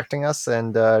distracting us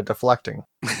and deflecting.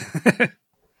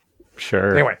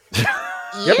 Sure. Anyway.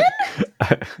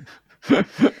 Yep.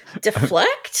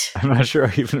 Deflect? I'm not sure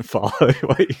I even followed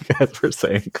what you guys were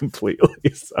saying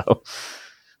completely. So,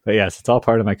 but yes, it's all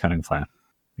part of my cunning plan.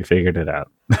 We figured it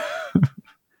out.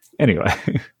 Anyway.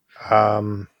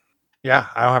 Yeah,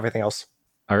 I don't have anything else.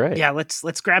 All right. Yeah,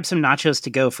 let's grab some nachos to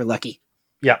go for Lucky.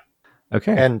 Yeah.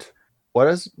 Okay. And what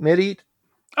does Mid eat?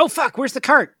 Oh fuck! Where's the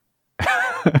cart?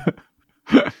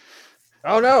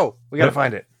 Oh no, we gotta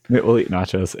find it. We'll eat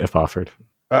nachos if offered.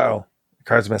 Uh-oh, the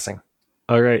card's missing.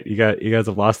 All right, you guys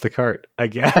have lost the cart, I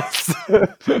guess.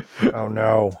 Oh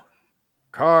no,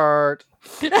 cart.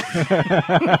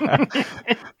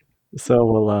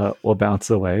 So we'll bounce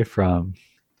away from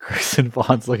Chris and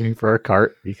Vaughn's looking for a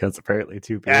cart because apparently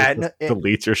 2 people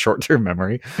deletes your short-term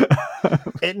memory.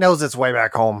 It knows its way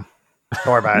back home.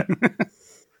 Don't worry about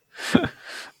it.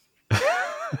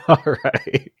 All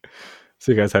right.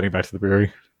 So you guys heading back to the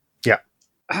brewery? Yeah.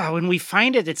 When we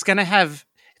find it, it's gonna have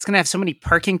so many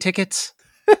parking tickets.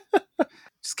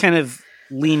 Just kind of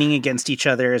leaning against each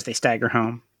other as they stagger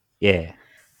home. Yeah.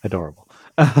 Adorable.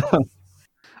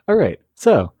 All right.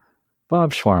 So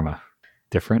Bob's Shawarma.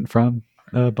 Different from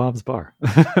Bob's Bar.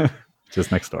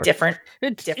 Just next door. Different.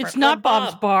 It's not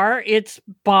Bob's Bar. It's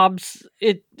Bob's.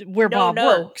 Where Bob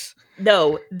works.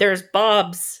 No, there's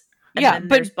Bob's. And then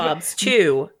there's Bob's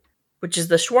too, which is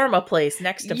the shawarma place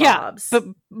next to Bob's. But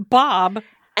Bob.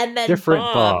 And then different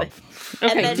Bob.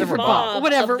 And Okay, then different Bob.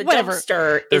 Whatever.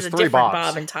 Dumpster is a different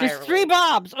Bob entirely. There's 3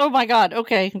 Bobs. Oh my god.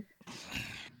 Okay.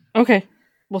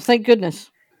 Well, thank goodness.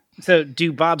 So,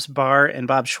 do Bob's Bar and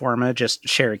Bob's Shawarma just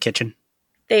share a kitchen?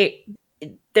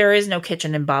 There is no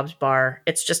kitchen in Bob's Bar.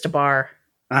 It's just a bar.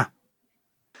 Ah.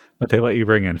 But they let you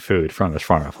bring in food from the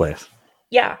shawarma place.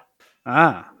 Yeah.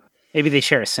 Ah. Maybe they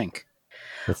share a sink.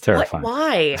 That's terrifying.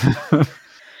 Why?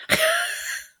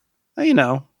 Well, you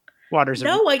know, water's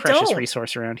No, a I precious don't.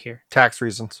 resource around here. Tax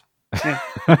reasons.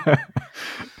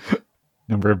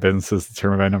 Number of businesses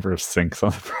determined by number of sinks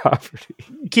on the property.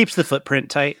 Keeps the footprint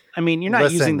tight. I mean, you're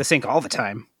not using the sink all the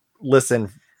time. Listen,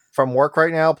 from work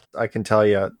right now, I can tell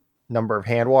you number of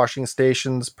hand washing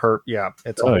stations per. Yeah,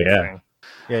 it's a whole thing.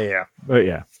 Yeah. But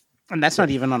yeah. And that's not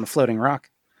even on a floating rock.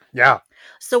 Yeah.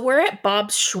 So we're at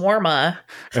Bob's Shawarma.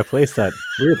 A place that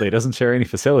weirdly doesn't share any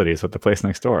facilities with the place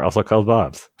next door, also called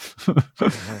Bob's.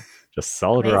 Just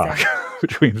solid rock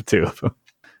between the two of them.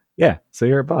 Yeah, so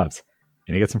you're at Bob's.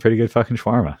 And you get some pretty good fucking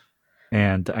shawarma.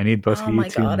 And I need both of you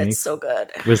to make it's so good.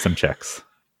 wisdom checks.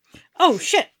 Oh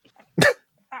shit!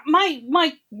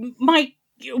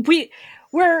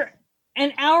 We're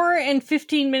an hour and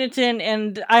 15 minutes in,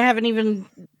 and I haven't even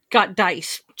got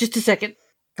dice. Just a second.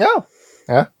 Oh,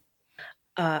 yeah.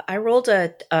 I rolled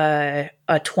a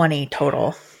 20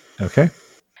 total. Okay.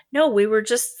 No, we were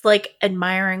just like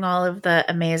admiring all of the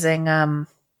amazing,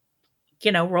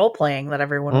 role playing that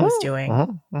everyone was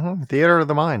doing. Theater of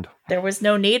the mind. There was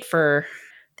no need for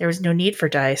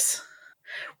dice.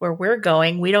 Where we're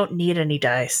going, we don't need any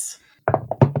dice.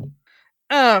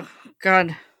 Oh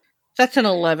god, that's an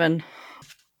 11.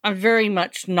 I'm very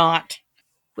much not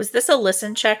Was this a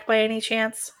listen check by any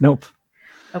chance? Nope.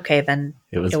 Okay, then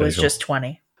It was visual. just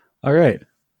 20. All right.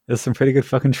 This is some pretty good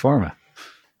fucking shawarma.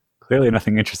 Clearly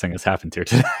nothing interesting has happened here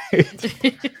today.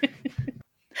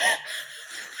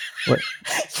 What?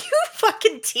 You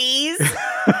fucking tease.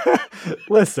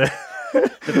 Listen.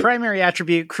 The primary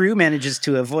attribute, crew manages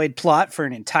to avoid plot for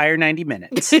an entire 90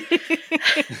 minutes.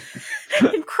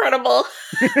 Incredible.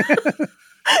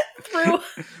 Through.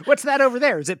 What's that over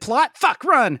there? Is it plot? Fuck,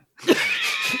 run!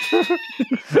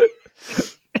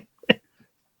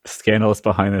 Scandalous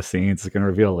behind the scenes is going to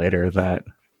reveal later that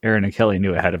Aaron and Kelly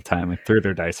knew ahead of time and threw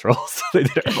their dice rolls. So they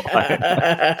did it blind.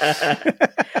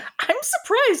 I'm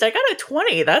surprised. I got a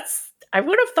 20. I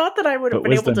would have thought that I would have But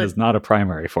been able wisdom to. is not a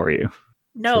primary for you.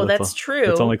 No, So that's true.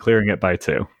 It's only clearing it by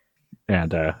 2.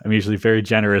 And I'm usually very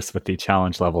generous with the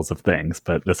challenge levels of things,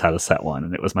 but this had a set one,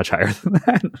 and it was much higher than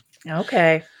that.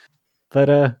 Okay. But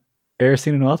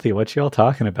Aracene and Wealthy, what you all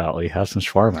talking about while you have some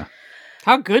shawarma?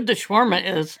 How good the shawarma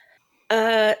is.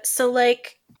 So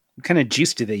like, What kind of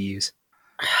juice do they use?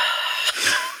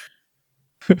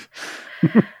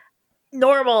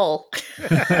 normal.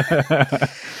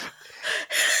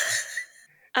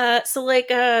 So like,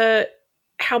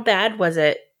 how bad was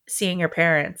it seeing your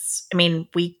parents? I mean,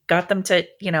 we got them to,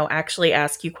 actually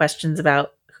ask you questions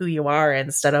about who you are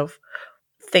instead of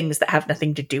things that have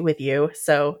nothing to do with you.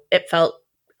 So it felt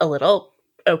a little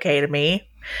okay to me.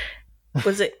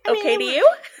 Was it okay to you?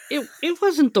 It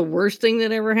wasn't the worst thing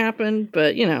that ever happened,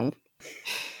 but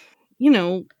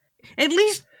at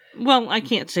least, well, I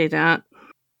can't say that.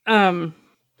 Well,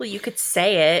 you could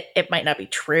say it. It might not be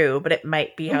true, but it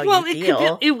might be how you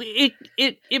feel.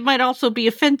 It might also be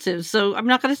offensive, so I'm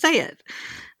not going to say it.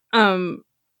 I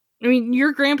mean,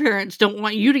 your grandparents don't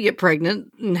want you to get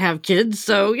pregnant and have kids,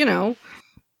 so,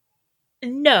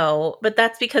 No, but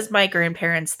that's because my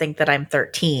grandparents think that I'm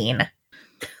 13.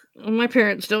 My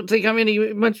parents don't think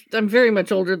I'm very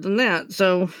much older than that,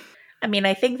 so. I mean,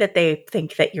 I think that they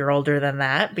think that you're older than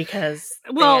that because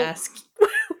they Well- ask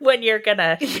when you're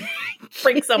gonna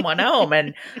bring someone home,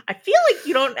 and I feel like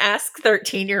you don't ask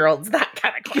 13-year-olds that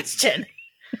kind of question.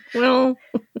 Well,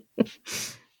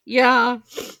 yeah.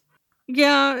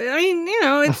 I mean,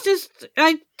 it's just,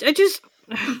 I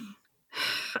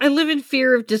live in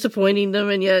fear of disappointing them,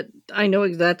 and yet I know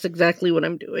that's exactly what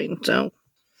I'm doing, so.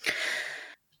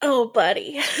 Oh,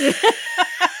 buddy.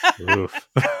 Oof.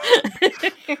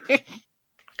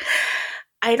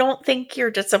 I don't think you're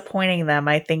disappointing them.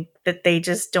 I think that they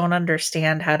just don't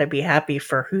understand how to be happy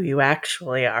for who you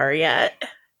actually are yet.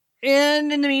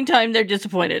 And in the meantime, they're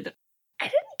disappointed. I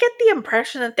didn't get the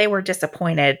impression that they were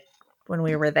disappointed when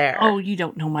we were there. Oh, you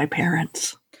don't know my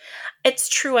parents. It's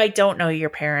true, I don't know your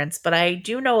parents, but I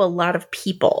do know a lot of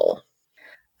people.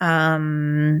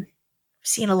 I've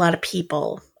seen a lot of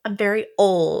people. I'm very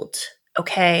old,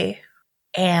 okay?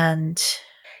 And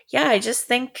yeah, I just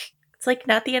think it's like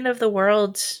not the end of the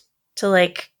world to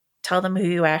like tell them who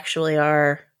you actually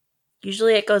are.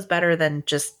 Usually it goes better than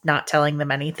just not telling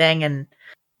them anything and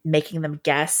making them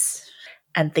guess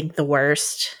and think the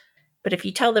worst. But if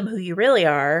you tell them who you really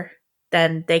are,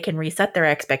 then they can reset their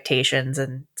expectations,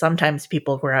 and sometimes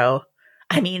people grow.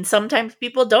 I mean, sometimes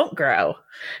people don't grow.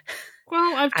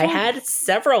 Well, I had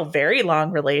several very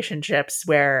long relationships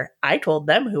where I told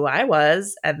them who I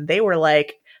was, and they were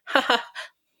like, haha,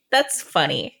 that's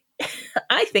funny.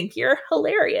 I think you're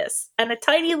hilarious and a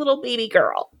tiny little baby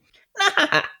girl.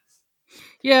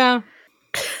 Yeah.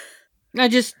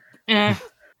 This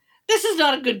is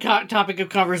not a good topic of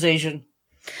conversation.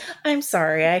 I'm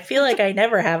sorry. I feel like I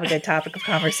never have a good topic of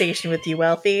conversation with you,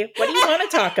 Wealthy. What do you want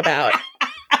to talk about?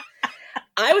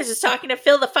 I was just talking to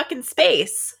fill the fucking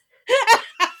space.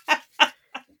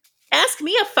 Ask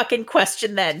me a fucking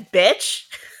question then, bitch.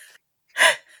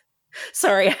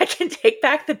 Sorry, I can take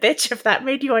back the bitch if that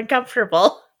made you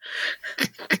uncomfortable.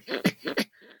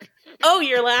 Oh,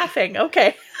 you're laughing.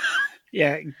 Okay.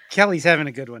 Yeah, Kelly's having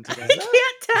a good one I today.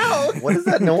 can't tell. What is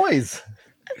that noise?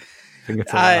 I think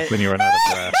it's a laugh when you run out of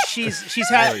breath. She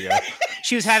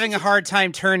was having a hard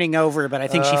time turning over, but I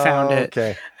think she found it.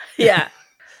 Okay. Yeah.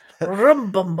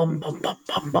 Rum, bum, bum, bum, bum,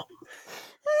 bum, bum.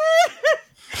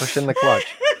 Push in the clutch.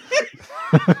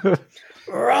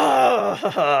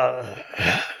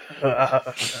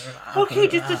 Okay,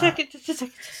 just a second.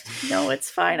 No, it's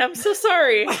fine. I'm so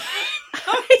sorry.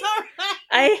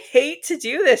 I hate to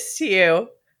do this to you.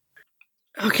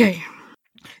 Okay.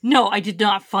 No, I did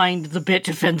not find the bitch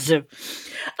offensive.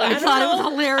 I thought it was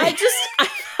hilarious.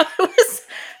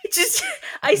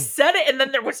 I said it and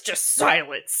then there was just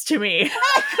silence to me.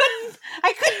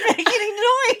 I couldn't make any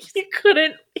noise. You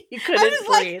couldn't I was breathe.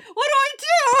 like, what do I do?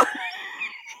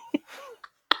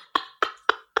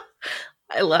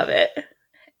 I love it.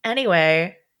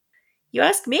 Anyway, you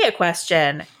asked me a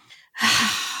question.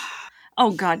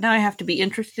 Oh God, now I have to be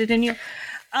interested in you.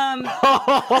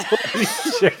 Holy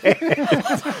shit. I did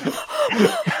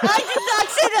not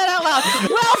say that out loud.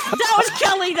 Wealth, that was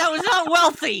Kelly. That was not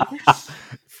wealthy.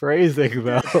 Phrasing,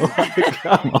 though.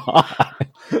 Come on.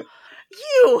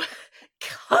 You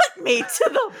cut me to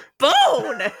the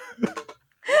bone.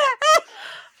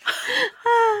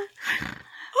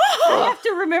 I have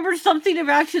to remember something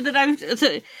about you that I'm.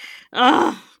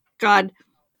 Oh God.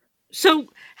 So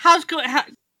how's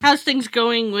things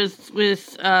going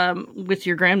with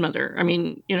your grandmother? I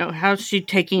mean, how's she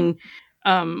taking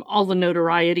all the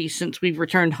notoriety since we've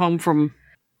returned home from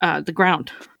the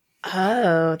ground?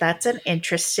 Oh, that's an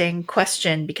interesting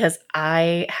question because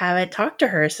I haven't talked to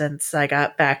her since I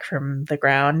got back from the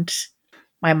ground.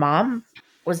 My mom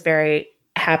was very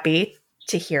happy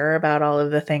to hear about all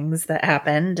of the things that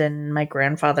happened, and my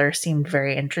grandfather seemed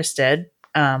very interested.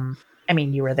 I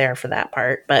mean, you were there for that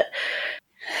part, but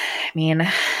I mean,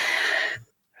 I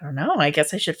don't know. I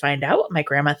guess I should find out what my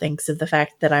grandma thinks of the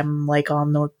fact that I'm like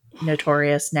all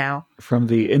notorious now. From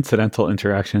the incidental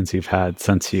interactions you've had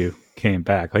since you came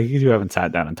back, like you haven't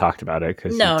sat down and talked about it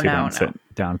because you don't sit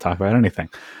down and talk about anything.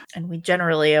 And we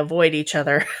generally avoid each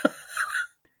other.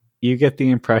 You get the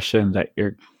impression that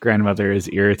your grandmother is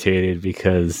irritated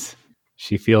because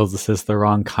she feels this is the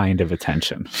wrong kind of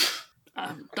attention.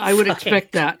 I would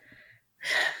expect that.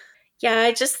 Yeah,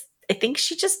 I think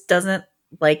she just doesn't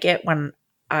like it when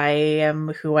I am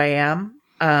who I am.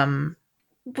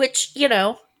 Which,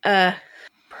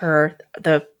 per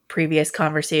the previous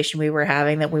conversation we were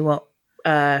having that we won't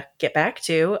get back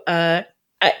to, I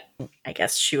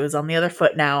guess she was on the other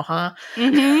foot now, huh?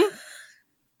 Mm-hmm.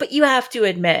 But you have to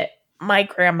admit, my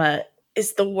grandma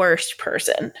is the worst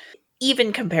person,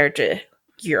 even compared to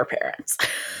your parents.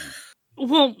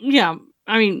 Well, yeah.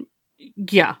 I mean,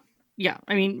 yeah. Yeah.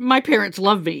 I mean, my parents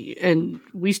love me, and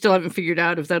we still haven't figured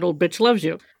out if that old bitch loves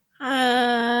you.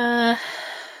 Yeah,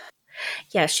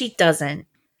 she doesn't.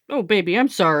 Oh, baby, I'm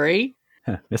sorry.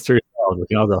 Mystery solved. We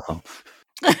can all go home.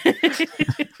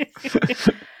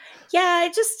 Yeah,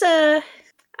 I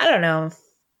don't know.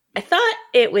 I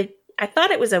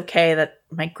thought it was okay that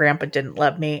my grandpa didn't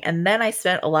love me, and then I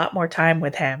spent a lot more time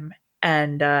with him,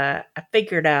 and I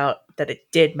figured out that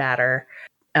it did matter,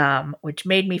 which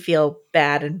made me feel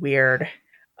bad and weird.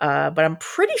 But I'm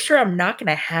pretty sure I'm not going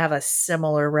to have a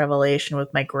similar revelation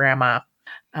with my grandma,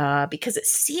 because it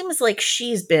seems like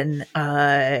she's been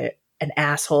an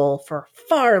asshole for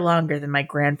far longer than my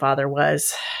grandfather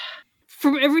was.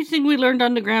 From everything we learned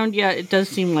on the ground, yeah, it does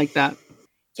seem like that.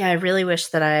 Yeah, I really wish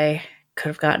that I could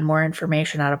have gotten more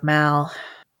information out of Mal.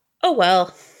 Oh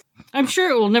well. I'm sure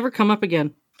it will never come up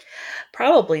again.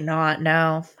 Probably not,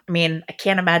 no. I mean, I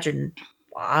can't imagine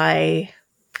why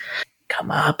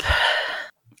come up.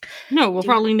 No, we'll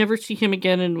probably never see him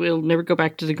again, and we'll never go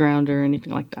back to the ground or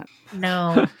anything like that.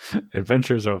 No.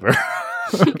 Adventure's over.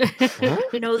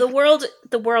 The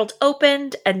world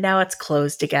opened and now it's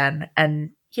closed again.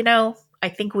 And, I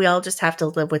think we all just have to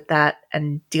live with that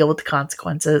and deal with the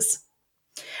consequences.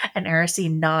 And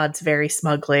Erisine nods very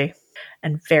smugly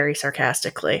and very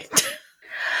sarcastically.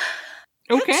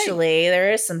 Okay. Actually,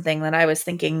 there is something that I was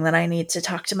thinking that I need to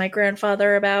talk to my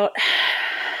grandfather about.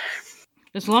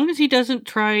 As long as he doesn't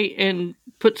try and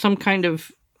put some kind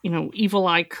of, evil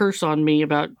eye curse on me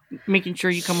about making sure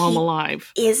you come home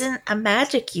alive. Isn't a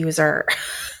magic user.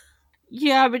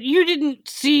 Yeah, but you didn't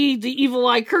see the evil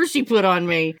eye curse he put on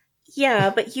me.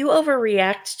 Yeah, but you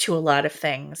overreact to a lot of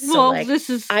things. Well,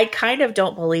 So, I kind of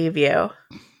don't believe you.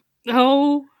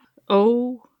 Oh,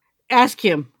 ask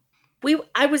him.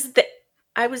 I was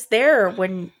there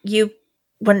when we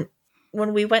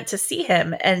went to see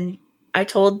him, and I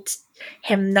told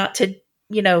him not to,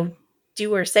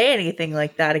 do or say anything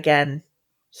like that again.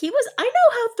 I know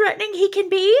how threatening he can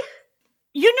be.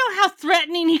 You know how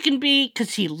threatening he can be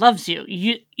because he loves you.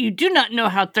 You do not know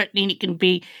how threatening he can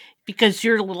be because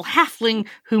you're a little halfling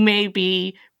who may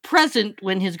be present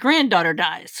when his granddaughter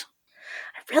dies.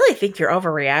 I really think you're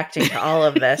overreacting to all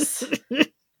of this.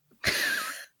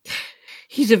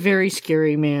 He's a very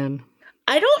scary man.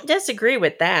 I don't disagree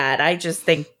with that. I just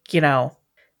think,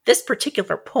 this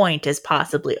particular point is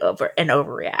possibly an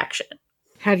overreaction.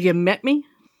 Have you met me?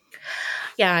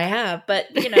 Yeah, I have. But,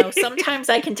 sometimes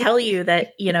I can tell you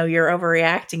that, you're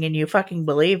overreacting and you fucking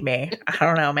believe me. I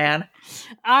don't know, man.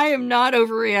 I am not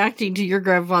overreacting to your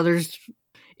grandfather's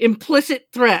implicit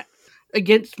threat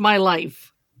against my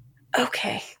life.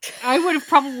 Okay. I would have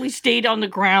probably stayed on the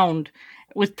ground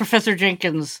with Professor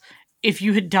Jenkins if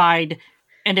you had died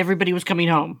and everybody was coming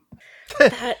home.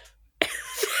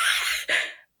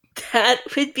 That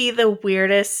would be the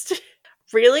weirdest.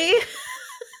 Really?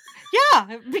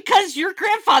 Yeah, because your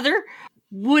grandfather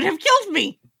would have killed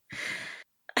me.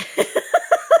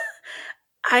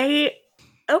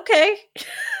 Okay.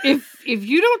 If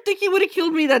you don't think he would have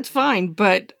killed me, that's fine.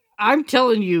 But I'm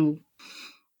telling you,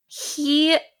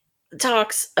 He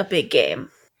talks a big game.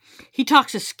 he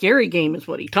talks a scary game, is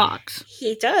what he talks.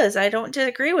 He does. I don't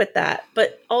disagree with that.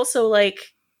 But also,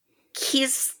 like,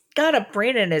 he's got a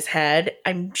brain in his head.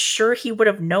 I'm sure he would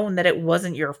have known that it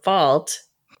wasn't your fault.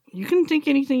 You can think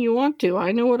anything you want to.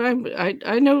 I know what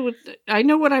I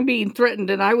know what I'm being threatened,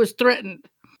 and I was threatened.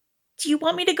 Do you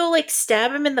want me to go, like,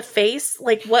 stab him in the face?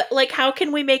 Like, what? Like, how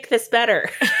can we make this better?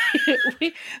 we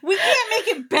can't make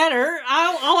it better.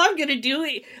 All I'm gonna do.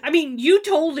 I mean, you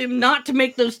told him not to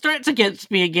make those threats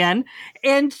against me again,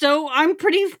 and so I'm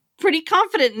pretty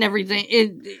confident in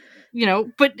everything.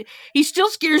 But he still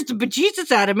scares the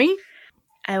bejesus out of me.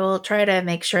 I will try to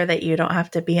make sure that you don't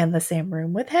have to be in the same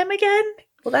room with him again.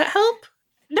 Will that help?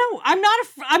 No, I'm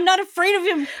not afraid of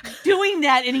him doing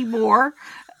that anymore.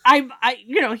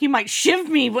 He might shiv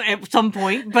me at some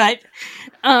point, but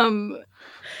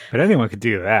But anyone could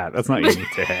do that. That's not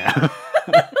unique to him.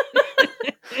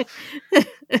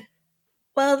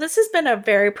 Well, this has been a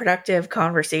very productive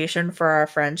conversation for our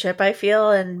friendship, I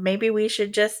feel, and maybe we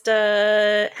should just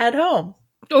head home.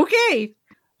 Okay.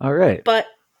 All right. But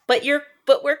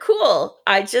we're cool.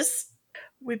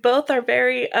 We both are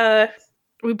very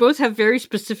We both have very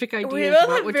specific ideas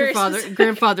about what your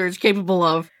grandfather is capable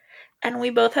of. And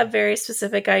we both have very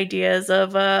specific ideas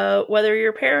of whether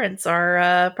your parents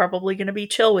are probably going to be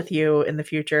chill with you in the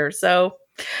future. So,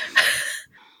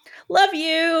 love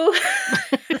you.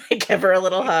 I give her a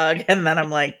little hug, and then I'm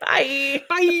like, bye.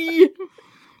 Bye.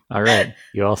 All right.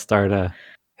 You all start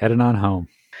heading on home.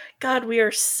 God, we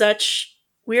are such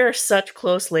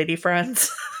close lady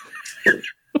friends.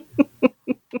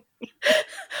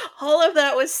 All of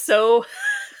that was so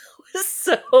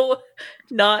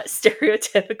not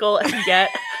stereotypical, and yet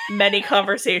many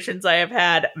conversations I have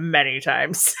had many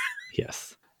times.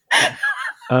 Yes.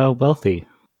 Wealthy.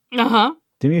 Uh-huh.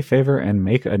 Do me a favor and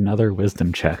make another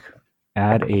wisdom check.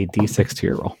 Add a d6 to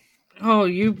your roll. Oh,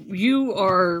 you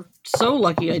are so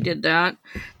lucky I did that.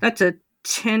 That's a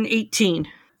 10-18.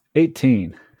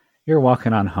 18. You're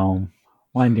walking on home,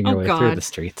 winding your way through God. the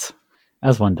streets,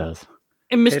 as one does.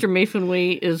 And Mr.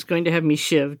 Mayfinway is going to have me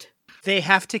shivved. They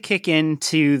have to kick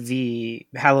into the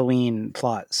Halloween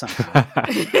plot somehow.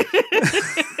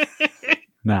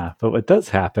 Nah, but what does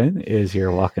happen is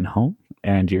you're walking home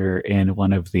and you're in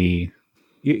one of the...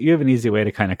 You have an easy way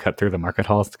to kind of cut through the market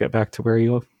halls to get back to where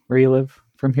you live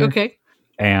from here. Okay.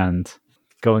 And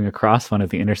going across one of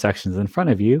the intersections in front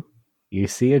of you, you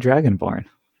see a Dragonborn,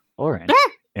 Oren,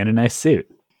 in a nice suit,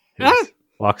 who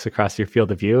walks across your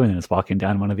field of view and is walking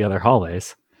down one of the other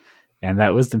hallways. And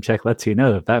that wisdom check lets you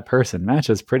know that person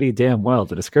matches pretty damn well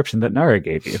the description that Nara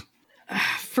gave you.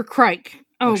 For Crike.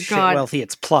 Oh, shit, God. Wealthy,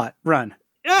 it's plot. Run.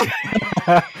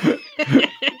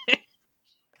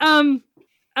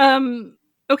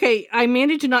 Okay, I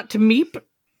managed not to meep,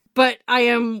 but I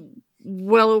am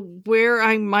well aware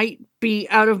I might be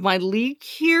out of my league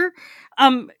here.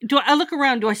 Do I look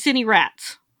around? Do I see any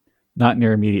rats? Not in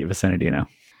your immediate vicinity, no.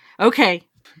 Okay.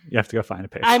 You have to go find a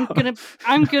payphone.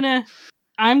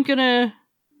 I'm gonna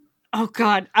oh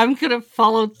God, I'm gonna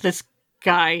follow this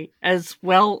guy as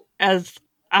well as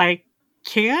I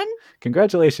can.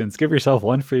 Congratulations. Give yourself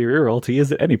one free reroll to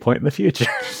use at any point in the future.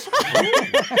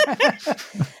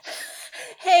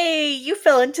 Hey, you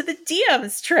fell into the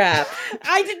DM's trap.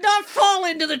 I did not fall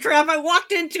into the trap. I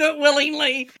walked into it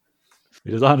willingly.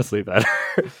 Which is honestly better.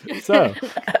 So,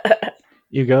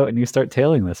 you go and you start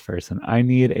tailing this person. I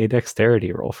need a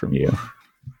dexterity roll from you.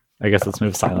 I guess let's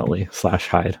move silently /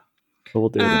 hide. But we'll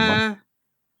do it in one.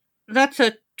 That's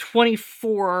a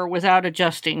 24 without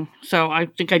adjusting. So I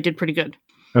think I did pretty good.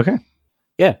 Okay.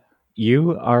 Yeah.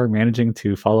 You are managing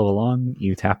to follow along.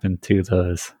 You tap into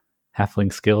those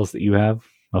halfling skills that you have,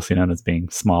 mostly known as being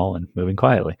small and moving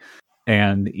quietly.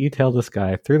 And you tail this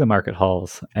guy through the market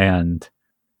halls, and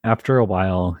after a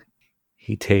while,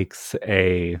 he takes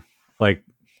there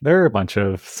are a bunch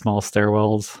of small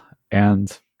stairwells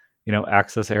and,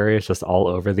 access areas just all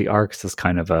over the arcs is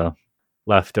kind of a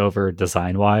leftover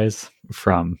design-wise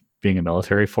from being a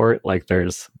military fort. Like,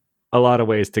 there's a lot of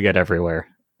ways to get everywhere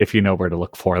if you know where to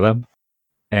look for them.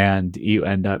 And you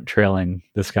end up trailing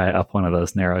this guy up one of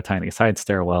those narrow, tiny side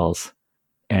stairwells,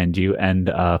 and you end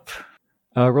up...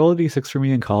 roll a d6 for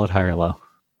me and call it high or low.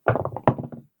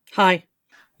 Hi.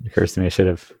 It occurs to me I should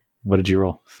have... What did you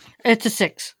roll? It's a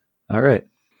 6. All right.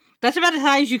 That's about as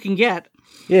high as you can get.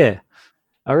 Yeah.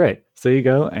 All right. So you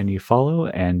go and you follow,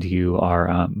 and you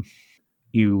are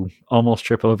you almost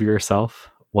trip over yourself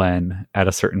when at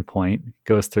a certain point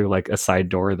goes through like a side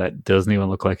door that doesn't even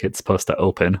look like it's supposed to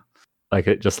open. Like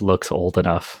it just looks old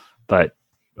enough, but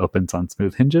opens on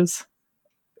smooth hinges.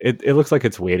 It looks like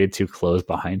it's weighted to close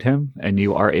behind him, and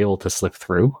you are able to slip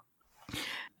through.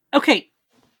 Okay.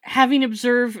 Having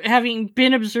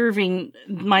been observing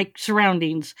my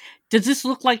surroundings, does this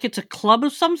look like it's a club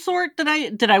of some sort that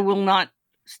I will not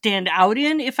stand out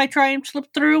in if I try and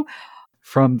slip through?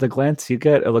 From the glance you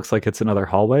get, it looks like it's another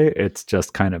hallway. It's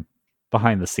just kind of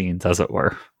behind the scenes, as it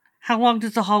were. How long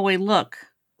does the hallway look?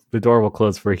 The door will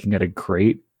close before you can get a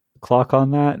great clock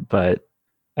on that, but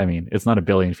I mean, it's not a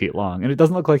billion feet long. And it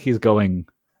doesn't look like he's going...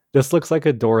 This looks like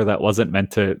a door that wasn't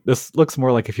meant to... This looks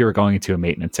more like if you were going into a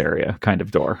maintenance area kind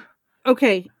of door.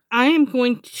 Okay, I am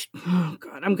going to... Oh,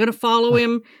 God. I'm going to follow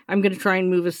him. I'm going to try and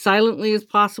move as silently as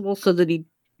possible so that he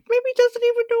maybe doesn't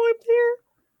even know I'm there.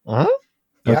 Uh-huh.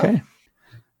 Yeah. Okay.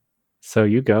 So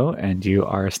you go, and you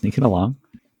are sneaking along,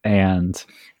 and...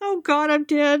 Oh, God, I'm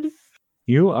dead.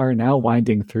 You are now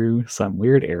winding through some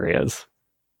weird areas.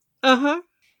 Uh-huh.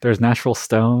 There's natural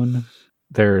stone.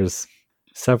 There's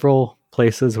several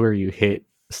places where you hit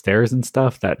stairs and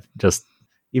stuff that just,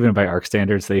 even by ARC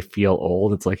standards, they feel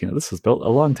old. It's like, this was built a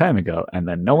long time ago, and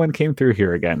then no one came through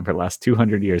here again for the last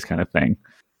 200 years kind of thing.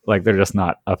 Like, they're just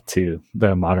not up to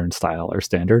the modern style or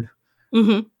standard.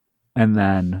 Mm-hmm. And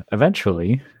then,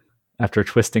 eventually, after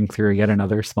twisting through yet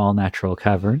another small natural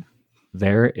cavern,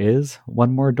 there is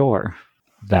one more door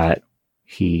that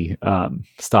he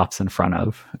stops in front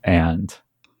of. And,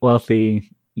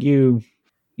 Wealthy, you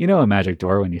know a magic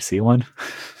door when you see one.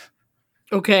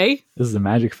 Okay. This is a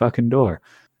magic fucking door.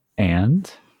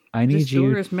 And I need This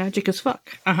door is magic as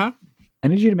fuck. Uh-huh. I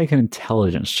need you to make an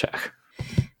intelligence check.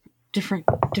 Different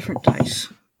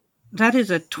dice. That is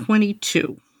a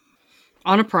 22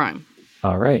 on a prime.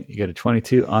 All right, you get a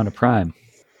 22 on a prime,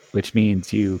 which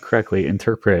means you correctly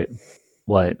interpret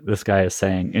what this guy is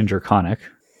saying in Draconic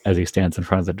as he stands in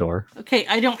front of the door. Okay,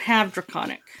 I don't have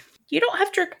Draconic. You don't have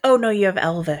Oh no, you have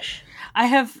Elvish. I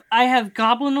have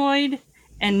Goblinoid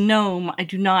and Gnome. I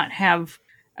do not have.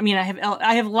 I mean, I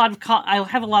have a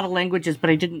lot of languages, but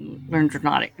I didn't learn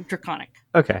Draconic.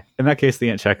 Okay, in that case, the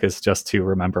int check is just to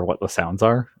remember what the sounds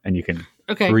are, and you can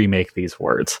remake these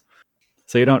words.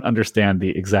 So you don't understand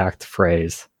the exact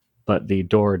phrase, but the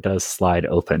door does slide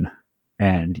open,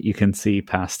 and you can see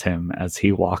past him as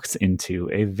he walks into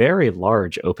a very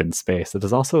large open space that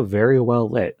is also very well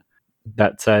lit.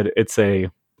 That said, it's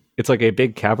like a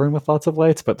big cavern with lots of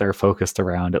lights, but they're focused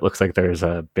around. It looks like there's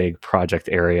a big project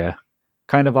area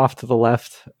kind of off to the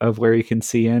left of where you can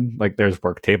see in. Like there's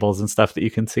work tables and stuff that you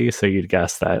can see. So you'd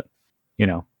guess that,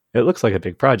 it looks like a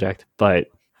big project, but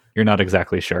you're not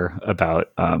exactly sure about,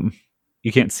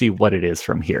 you can't see what it is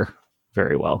from here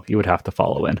very well. You would have to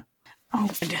follow in.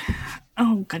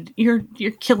 Oh God. You're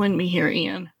killing me here,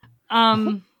 Ian.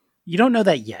 You don't know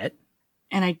that yet.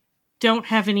 And I don't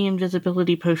have any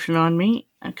invisibility potion on me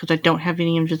because I don't have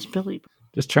any invisibility.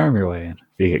 Just charm your way in. If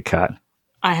you get caught.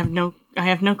 I have no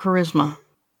charisma.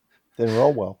 Then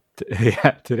roll well.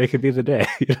 Yeah, today could be the day.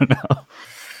 You don't know.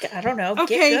 I don't know.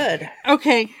 Okay. Get good.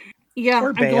 Okay. Yeah,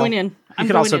 Or bail. I'm going in. You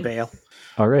could also bail.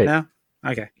 All right. No?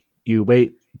 Okay. You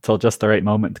wait till just the right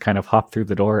moment to kind of hop through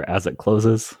the door as it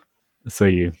closes. So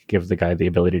you give the guy the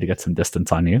ability to get some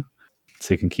distance on you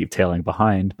so you can keep tailing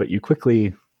behind, but you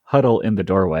quickly huddle in the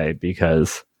doorway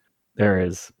because there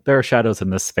are shadows in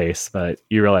this space, but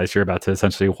you realize you're about to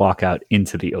essentially walk out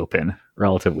into the open,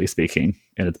 relatively speaking,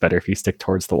 and it's better if you stick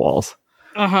towards the walls.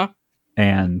 Uh-huh.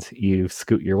 And you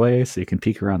scoot your way so you can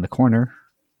peek around the corner,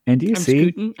 and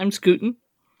I'm scooting.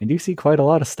 And you see quite a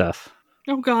lot of stuff.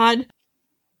 Oh God.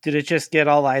 Did it just get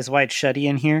all eyes wide shutty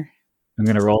in here? I'm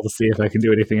going to roll to see if I can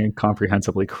do anything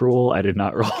incomprehensibly cruel. I did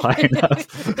not roll high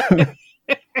enough.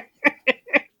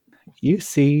 You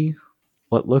see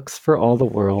what looks for all the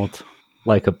world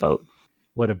like a boat.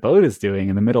 What a boat is doing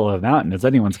in the middle of a mountain is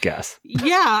anyone's guess.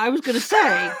 Yeah, I was going to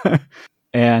say.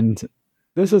 And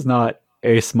this is not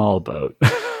a small boat.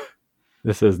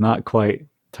 This is not quite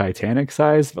Titanic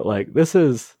size, but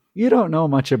you don't know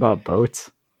much about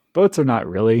boats. Boats are not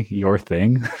really your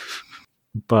thing.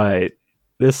 But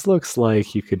this looks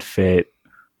like you could fit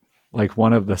like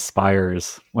one of the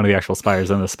actual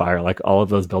spires in the spire, like all of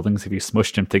those buildings, if you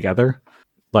smushed them together,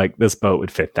 like this boat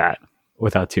would fit that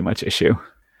without too much issue.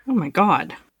 Oh my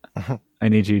God. I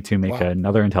need you to make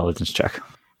another intelligence check.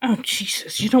 Oh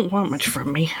Jesus, you don't want much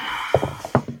from me.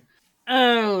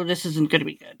 Oh, this isn't going to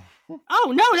be good.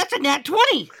 Oh no, that's a nat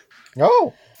 20.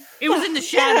 Oh. It was in the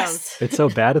shadows. It's so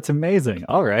bad, it's amazing.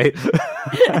 All right.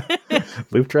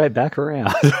 looped right back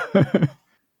around.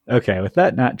 Okay, with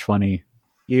that nat 20,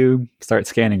 you start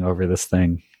scanning over this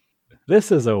thing.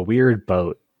 This is a weird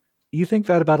boat. You think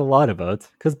that about a lot of boats,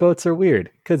 because boats are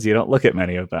weird, because you don't look at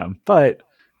many of them. But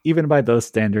even by those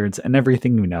standards and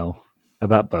everything you know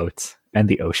about boats and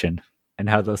the ocean and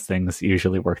how those things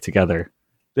usually work together,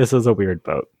 this is a weird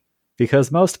boat.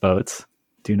 Because most boats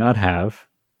do not have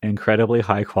incredibly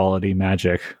high quality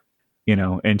magic,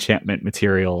 enchantment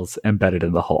materials embedded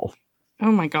in the hull.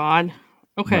 Oh my god.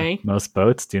 Okay. Most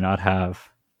boats do not have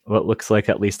what looks like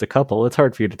at least a couple. It's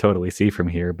hard for you to totally see from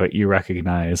here, but you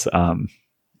recognize,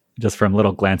 just from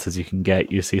little glances you can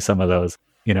get, you see some of those,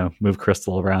 move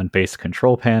crystal around base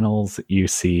control panels. You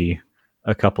see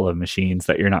a couple of machines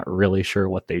that you're not really sure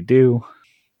what they do.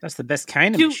 That's the best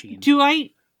kind of machine. Do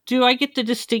I get the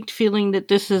distinct feeling that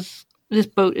this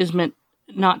boat is meant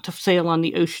not to sail on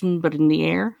the ocean but in the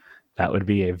air? That would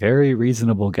be a very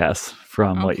reasonable guess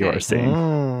from what you are seeing.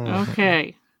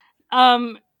 Okay.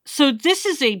 So this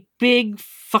is a big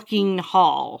fucking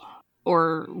hall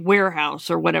or warehouse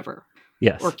or whatever.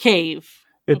 Yes. Or cave.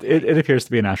 It appears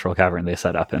to be a natural cavern they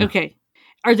set up in. Okay.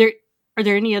 Are there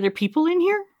any other people in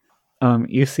here?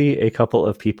 You see a couple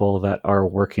of people that are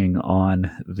working on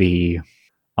the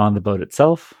boat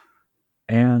itself.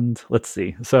 And let's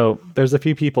see. So there's a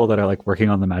few people that are like working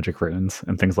on the magic runes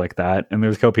and things like that. And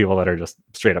there's a couple people that are just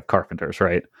straight up carpenters,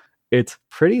 right? It's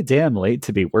pretty damn late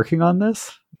to be working on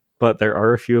this, but there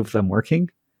are a few of them working,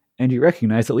 and you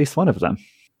recognize at least one of them.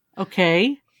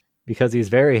 Okay. Because he's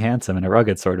very handsome in a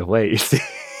rugged sort of way, you see.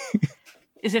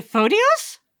 Is it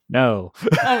Photios? No.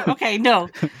 Oh, okay, no.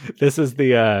 This is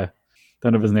the,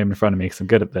 don't have his name in front of me because I'm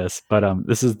good at this, but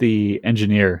this is the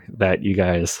engineer that you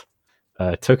guys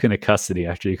took into custody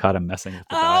after you caught him messing with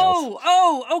the dials.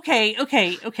 Okay.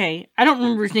 I don't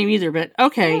remember his name either, but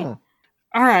okay. Oh.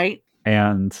 All right.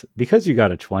 And because you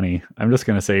got a 20, I'm just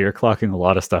going to say you're clocking a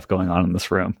lot of stuff going on in this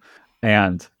room.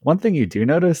 And one thing you do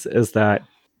notice is that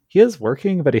he is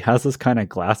working, but he has this kind of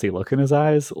glassy look in his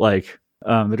eyes. Like,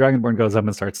 the Dragonborn goes up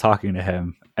and starts talking to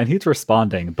him, and he's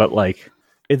responding, but like,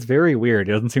 it's very weird.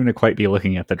 He doesn't seem to quite be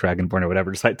looking at the Dragonborn or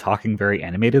whatever, just like talking very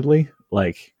animatedly.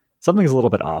 Like, something's a little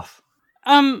bit off.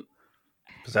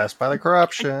 Possessed by the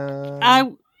corruption.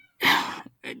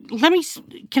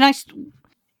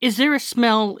 Is there a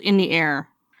smell in the air?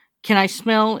 Can I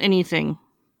smell anything?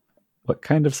 What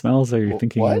kind of smells are you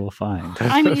thinking you will find?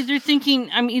 I'm either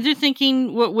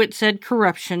thinking what Wit said,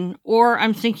 corruption, or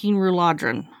I'm thinking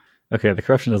Ruladrin. Okay, the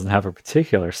corruption doesn't have a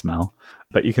particular smell,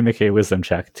 but you can make a wisdom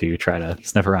check to try to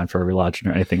sniff around for a Ruladrin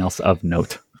or anything else of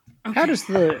note. Okay. How does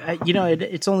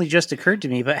it's only just occurred to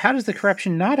me, but how does the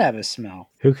corruption not have a smell?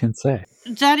 Who can say?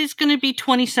 That is going to be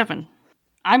 27.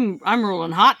 I'm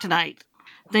rolling hot tonight.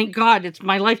 Thank God,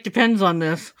 my life depends on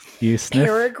this. You sniff.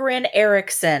 Peregrine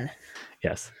Erickson.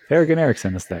 Yes, Peregrine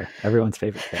Erickson is there. Everyone's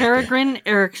favorite character. Peregrine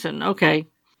Erickson. Okay.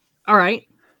 All right.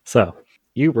 So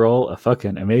you roll a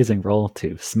fucking amazing roll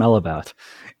to smell about.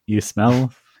 You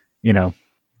smell, you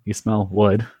smell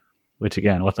wood, which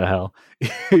again, what the hell?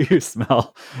 You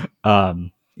smell,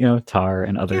 tar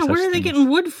and other. Yeah, such where are they things. getting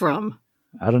wood from?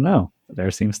 I don't know. There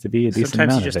seems to be a decent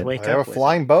Sometimes amount you just of it. wake I have up a with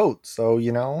flying boat, so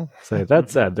So that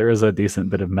said, there is a decent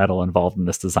bit of metal involved in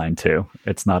this design too.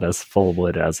 It's not as full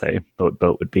wood as a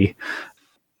boat would be.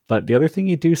 But the other thing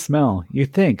you do smell, you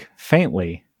think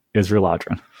faintly, is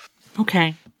Ruladrin.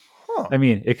 Okay. Huh. I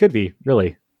mean, it could be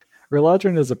really.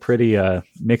 Ruladrin is a pretty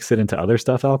mix it into other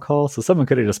stuff alcohol, so someone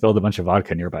could have just spilled a bunch of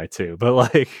vodka nearby too. But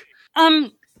like,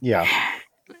 Yeah.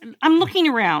 I'm looking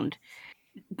around.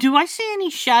 Do I see any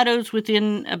shadows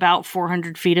within about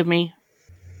 400 feet of me?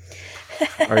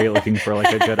 are you looking for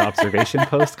like a good observation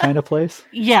post kind of place?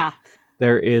 Yeah.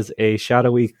 There is a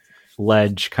shadowy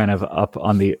ledge kind of up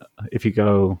on the, if you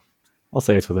go, I'll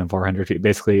say it's within 400 feet,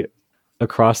 basically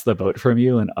across the boat from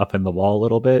you and up in the wall a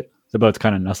little bit. The boat's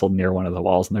kind of nestled near one of the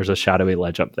walls, and there's a shadowy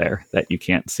ledge up there that you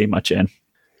can't see much in.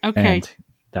 Okay. And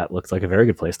that looks like a very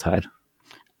good place to hide.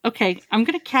 Okay. I'm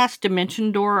going to cast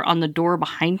Dimension Door on the door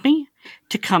behind me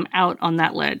to come out on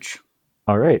that ledge.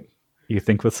 All right. You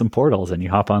think with some portals and you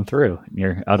hop on through, and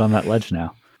you're out on that ledge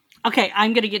now. Okay.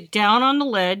 I'm going to get down on the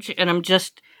ledge, and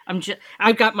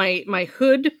I've got my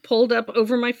hood pulled up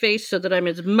over my face so that I'm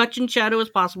as much in shadow as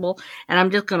possible, and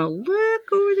I'm just going to look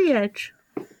over the edge.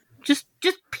 Just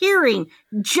peering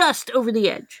just over the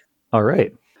edge. All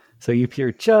right. So you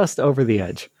peer just over the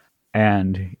edge,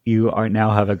 and you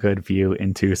now have a good view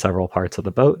into several parts of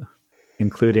the boat,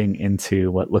 including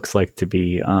into what looks like to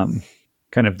be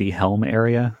kind of the helm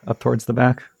area up towards the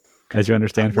back. As you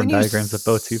understand from diagrams of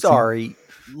boats you've seen. Sorry,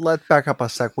 let's back up a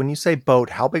sec. When you say boat,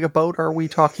 how big a boat are we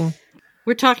talking?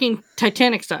 We're talking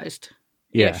Titanic-sized.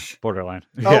 Yeah, Ish. borderline.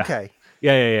 Yeah. Okay.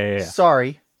 Yeah.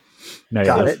 Sorry. No,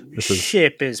 Got this, it. This is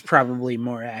Ship is probably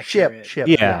more accurate. Ship.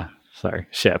 yeah. Sorry,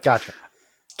 ship.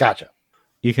 Gotcha.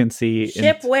 You can see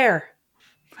Ship where?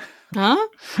 Huh?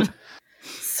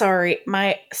 Sorry.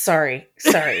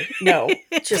 No,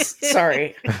 just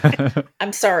sorry.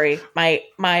 I'm sorry. My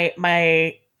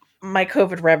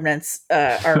COVID remnants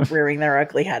are rearing their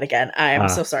ugly head again. I am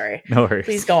so sorry. No worries.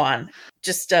 Please go on.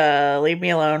 Just leave me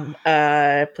alone.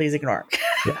 Please ignore.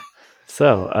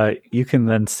 So you can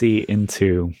then see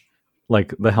into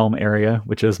like the helm area,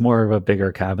 which is more of a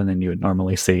bigger cabin than you would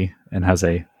normally see, and has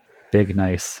a big,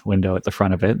 nice window at the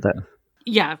front of it. That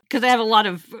Yeah, because I have a lot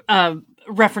of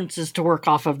references to work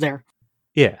off of there.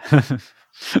 yeah,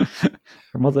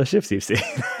 from all the ships you've seen.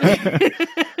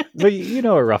 But you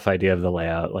know a rough idea of the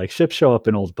layout. Like ships show up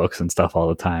in old books and stuff all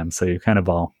the time, so you've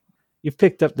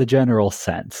picked up the general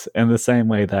sense in the same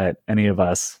way that any of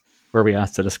us, were we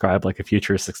asked to describe like a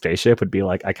futuristic spaceship, would be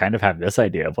like, I kind of have this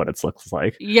idea of what it looks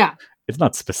like. Yeah. It's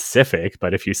not specific,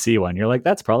 but if you see one, you're like,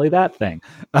 that's probably that thing.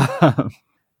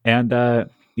 And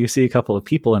you see a couple of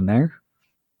people in there.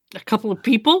 A couple of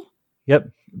people? Yep.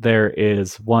 There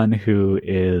is one who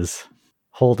is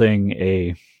holding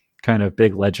a kind of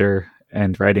big ledger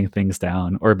and writing things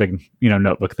down, or a big,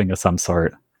 notebook thing of some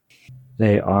sort.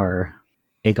 They are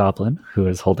a goblin who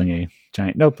is holding a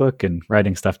giant notebook and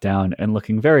writing stuff down and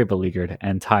looking very beleaguered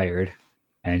and tired.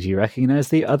 And you recognize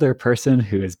the other person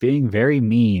who is being very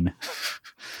mean.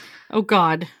 Oh,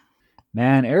 God.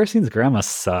 Man, Aristine's grandma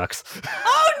sucks.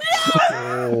 Oh,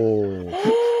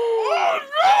 no!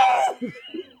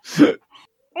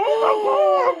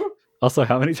 Also,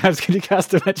 how many times can you cast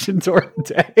Dimension Door a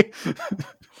day?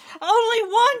 Only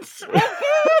once!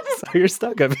 Oh, So you're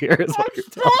stuck up here is what you're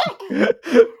telling me.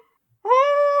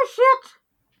 oh, shit!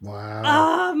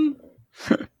 Wow.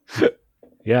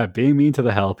 Yeah, being mean to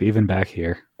the help, even back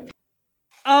here.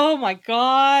 Oh, my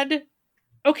God.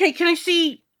 Okay, can I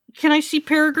see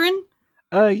Peregrine?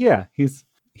 Yeah,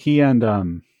 he and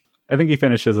I think he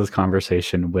finishes his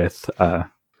conversation with the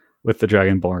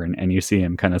Dragonborn, and you see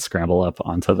him kind of scramble up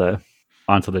onto the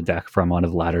deck from one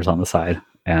of the ladders on the side,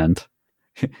 and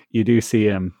you do see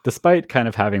him, despite kind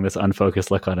of having this unfocused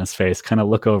look on his face, kind of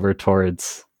look over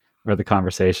towards where the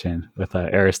conversation with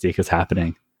Aristique is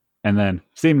happening, and then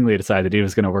seemingly decide that he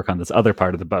was going to work on this other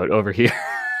part of the boat over here.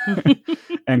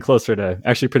 And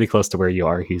pretty close to where you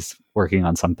are. He's working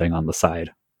on something on the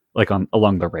side, like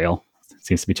along the rail.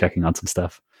 Seems to be checking on some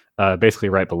stuff. Basically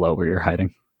right below where you're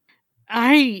hiding.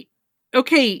 I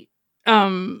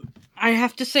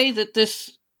have to say that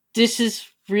this is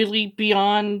really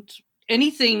beyond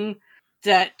anything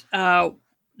that I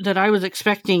was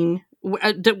expecting,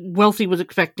 that Wealthy was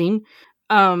expecting.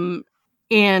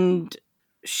 And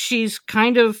she's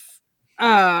kind of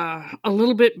a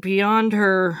little bit beyond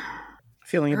her.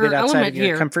 Feeling a Her bit outside of element your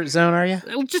here. comfort zone, are you?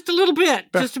 Just a little bit,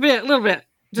 just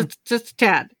a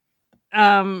tad.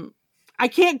 I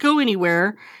can't go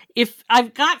anywhere if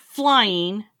I've got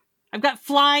flying. I've got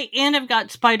fly and I've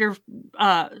got spider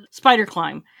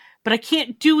climb, but I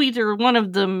can't do either one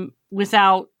of them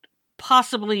without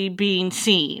possibly being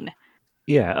seen.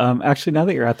 Yeah, actually, now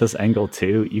that you're at this angle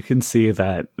too, you can see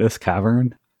that this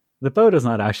cavern, the boat is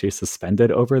not actually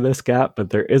suspended over this gap,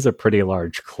 but there is a pretty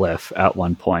large cliff at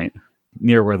one point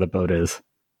near where the boat is.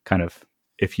 Kind of,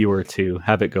 if you were to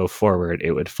have it go forward,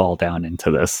 it would fall down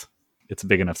into this. It's a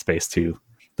big enough space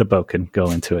the boat can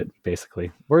go into it,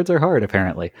 basically. Words are hard,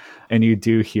 apparently. And you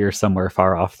do hear somewhere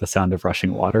far off the sound of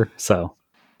rushing water, so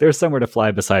there's somewhere to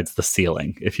fly besides the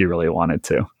ceiling if you really wanted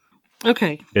to.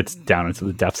 Okay. It's down into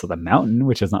the depths of the mountain,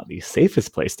 which is not the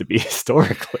safest place to be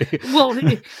historically. Well,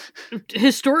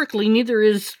 historically, neither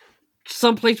is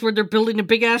someplace where they're building a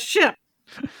big ass ship.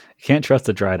 Can't trust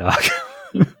a dry dock.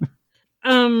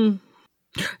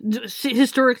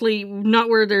 Historically, not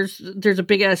where there's a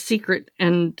big ass secret,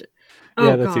 and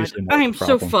Yeah, that's usually more I of am the so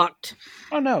problem. fucked.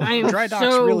 Oh no, I am dry docks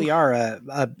so- really are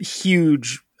a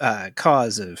huge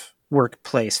cause of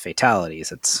workplace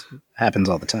fatalities. It happens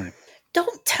all the time.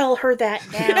 Don't tell her that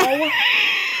now.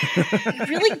 You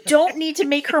really don't need to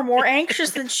make her more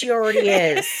anxious than she already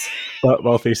is. But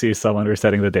Wealthy sees someone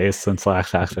resetting the days since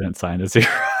last accident sign is 0.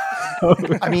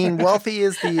 I mean, Wealthy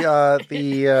is the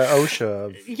OSHA.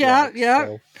 Of Yeah, life, yeah.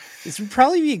 so. This would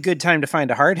probably be a good time to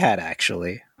find a hard hat,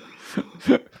 actually.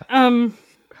 There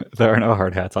are no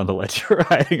hard hats on the ledge you're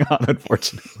riding on,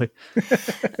 unfortunately.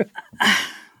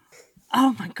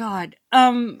 Oh my god.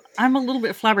 I'm a little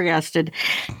bit flabbergasted.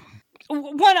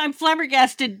 One, I'm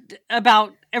flabbergasted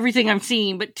about everything I'm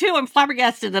seeing, but two, I'm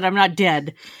flabbergasted that I'm not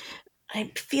dead. I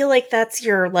feel like that's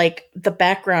your, the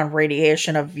background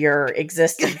radiation of your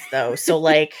existence, though. So,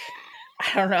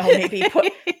 I don't know.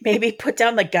 Maybe put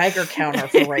down the Geiger counter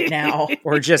for right now,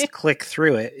 or just click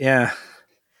through it. Yeah.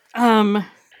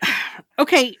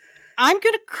 Okay, I'm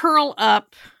gonna curl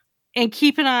up and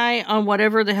keep an eye on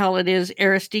whatever the hell it is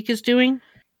Aristique is doing.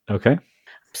 Okay. I'm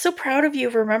so proud of you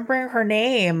remembering her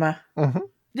name. Mm-hmm.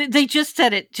 They just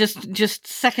said it just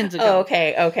seconds ago. Oh,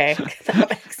 okay. That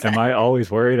makes sense. Am I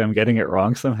always worried I'm getting it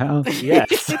wrong somehow?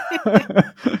 Yes.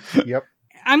 Yep.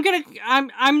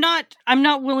 I'm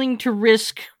not willing to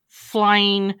risk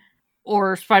flying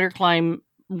or spider climb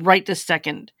right this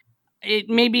second. It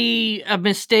may be a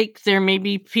mistake. There may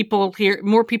be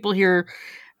more people here.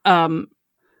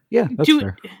 Yeah, that's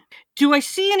fair. Do I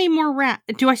see any more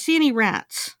Do I see any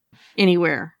rats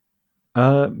anywhere?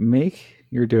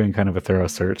 You're doing kind of a thorough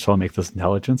search, so I'll make this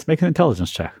intelligence. Make an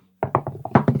intelligence check.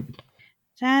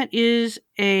 That is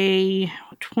a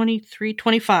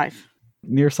 25.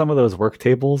 Near some of those work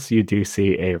tables, you do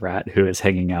see a rat who is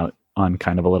hanging out on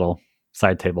kind of a little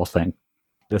side table thing.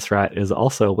 This rat is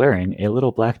also wearing a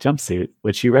little black jumpsuit,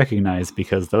 which you recognize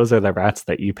because those are the rats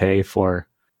that you pay for.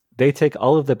 They take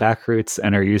all of the back routes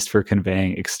and are used for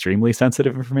conveying extremely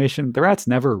sensitive information. The rats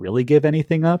never really give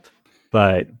anything up,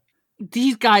 but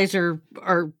these guys are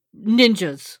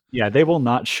ninjas. Yeah, they will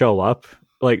not show up.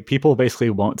 Like, people basically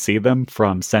won't see them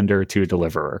from sender to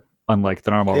deliverer, unlike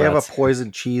the normal They rats. have a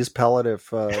poison cheese pellet if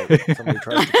somebody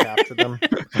tries to capture them.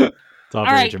 It's all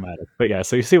very dramatic. But yeah,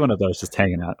 so you see one of those just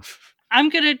hanging out. I'm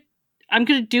gonna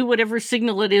do whatever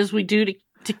signal it is we do to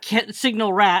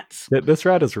signal rats. This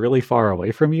rat is really far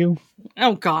away from you.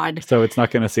 Oh God! So it's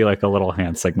not going to see like a little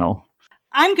hand signal.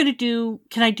 Can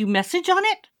I do message on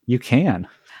it? You can.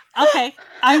 Okay,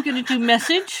 I'm gonna do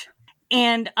message,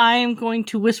 and I am going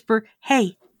to whisper,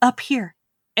 "Hey, up here!"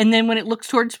 And then when it looks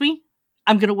towards me,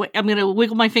 I'm gonna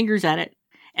wiggle my fingers at it,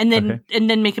 and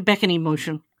then make a beckoning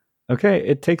motion. Okay,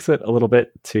 it takes it a little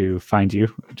bit to find you,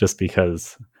 just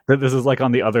because this is like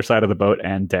on the other side of the boat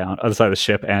and down, other side of the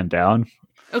ship and down.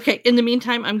 Okay. In the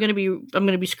meantime, I'm gonna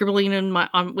be scribbling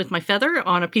with my feather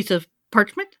on a piece of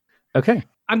parchment. Okay.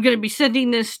 I'm gonna be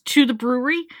sending this to the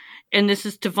brewery, and this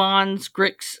is to Vons,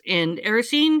 Grix, and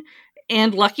Erisine,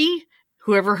 and Lucky,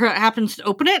 whoever happens to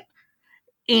open it.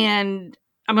 And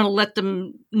I'm gonna let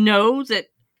them know that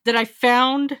I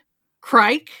found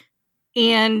Crike,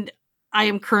 and I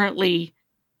am currently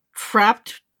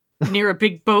trapped near a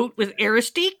big boat with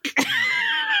Aristique.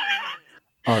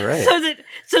 All right. So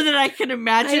that I can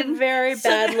imagine. I very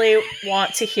badly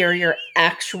want to hear your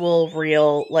actual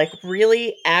real, like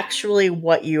really actually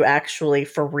what you actually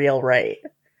for real write.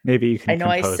 Maybe you can. I know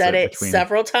I said it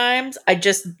several times. I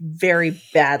just very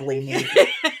badly need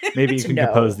Maybe you can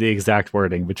compose the exact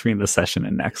wording between the session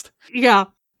and next. Yeah.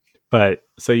 But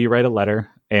so you write a letter,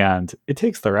 and it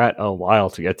takes the rat a while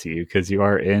to get to you because you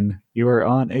are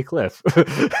on a cliff.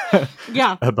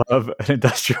 Yeah. Above an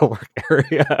industrial work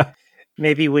area.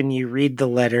 Maybe when you read the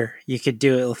letter, you could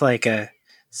do it with like a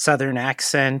southern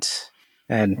accent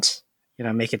and,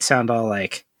 make it sound all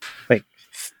like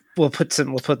we'll put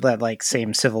that like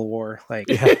same Civil War, like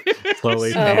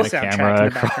slowly pan a camera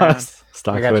across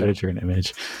stock footage or an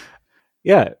image.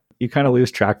 Yeah. You kind of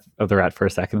lose track of the rat for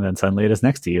a second, and then suddenly it is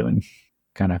next to you and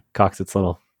kind of cocks its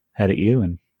little head at you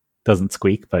and doesn't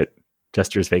squeak, but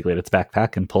gestures vaguely at its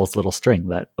backpack and pulls a little string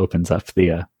that opens up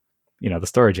the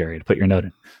storage area to put your note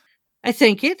in. I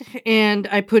thank it, and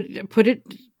I put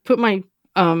my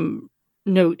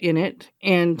note in it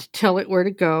and tell it where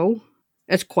to go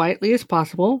as quietly as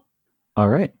possible. All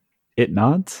right. It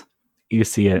nods. You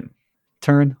see it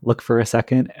turn, look for a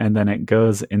second, and then it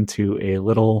goes into a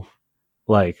little,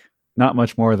 like, not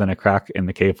much more than a crack in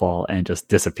the cave wall and just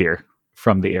disappear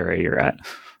from the area you're at,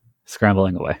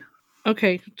 scrambling away.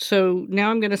 Okay, so now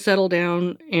I'm going to settle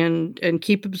down and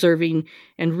keep observing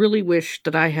and really wish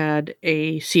that I had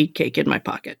a seed cake in my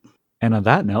pocket. And on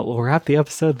that note, we'll wrap the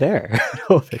episode there.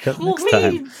 We'll pick up next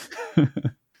time.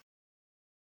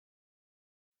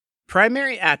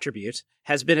 Primary Attribute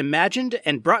has been imagined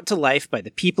and brought to life by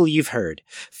the people you've heard.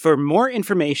 For more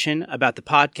information about the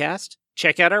podcast,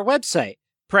 check out our website,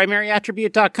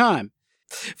 primaryattribute.com.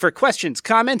 For questions,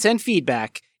 comments, and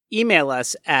feedback, email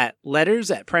us at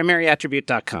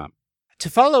letters@primaryattribute.com. To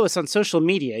follow us on social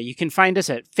media, you can find us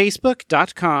at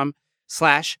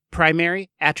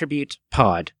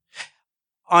facebook.com/primaryattributepod,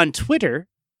 on Twitter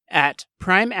at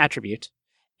primeattribute,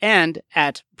 and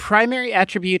at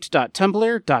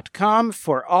primaryattribute.tumblr.com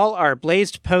for all our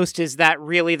blazed posts. Is that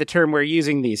really the term we're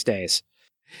using these days?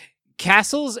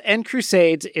 Castles and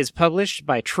Crusades is published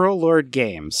by Trollord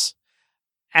Games.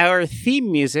 Our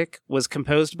theme music was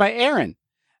composed by Aaron.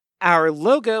 Our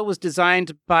logo was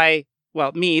designed by,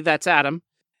 me, that's Adam.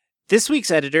 This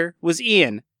week's editor was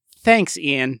Ian. Thanks,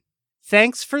 Ian.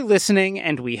 Thanks for listening,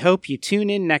 and we hope you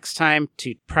tune in next time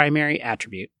to Primary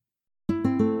Attribute.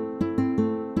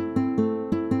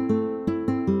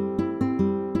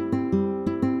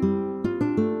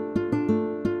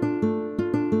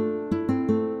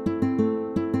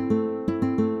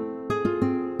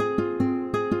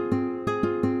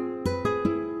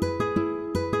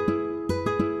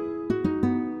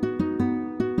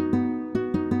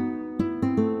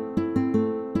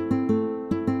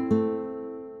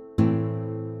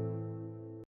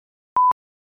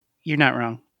 You're not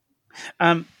wrong.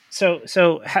 So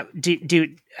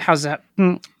how's that?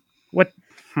 What?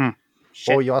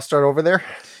 Shit. Oh, you want to start over there?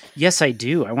 Yes, I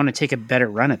do. I want to take a better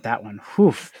run at that one.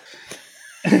 Whew.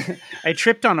 I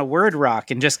tripped on a word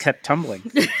rock and just kept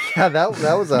tumbling. Yeah, that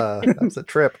was a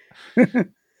trip.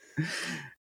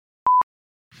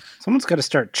 Someone's got to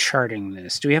start charting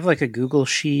this. Do we have like a Google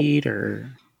sheet or?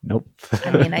 Nope.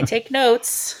 I mean, I take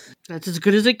notes. That's as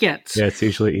good as it gets. Yeah, it's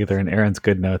usually either in Aaron's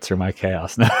good notes or my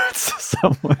chaos notes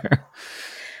somewhere.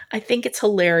 I think it's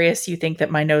hilarious you think that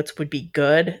my notes would be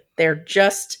good. They're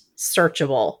just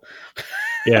searchable.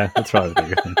 Yeah, that's probably the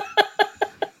bigger thing.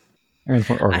 Aaron's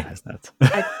more organized notes.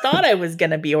 I thought I was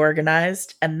going to be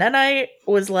organized, and then I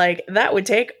was like, that would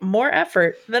take more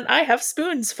effort than I have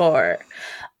spoons for.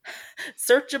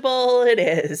 Searchable it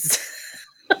is.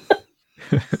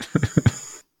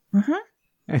 Mm-hmm.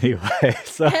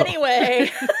 Anyway.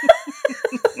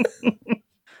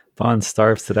 Vaughn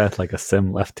starves to death like a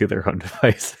sim left to their own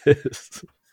devices.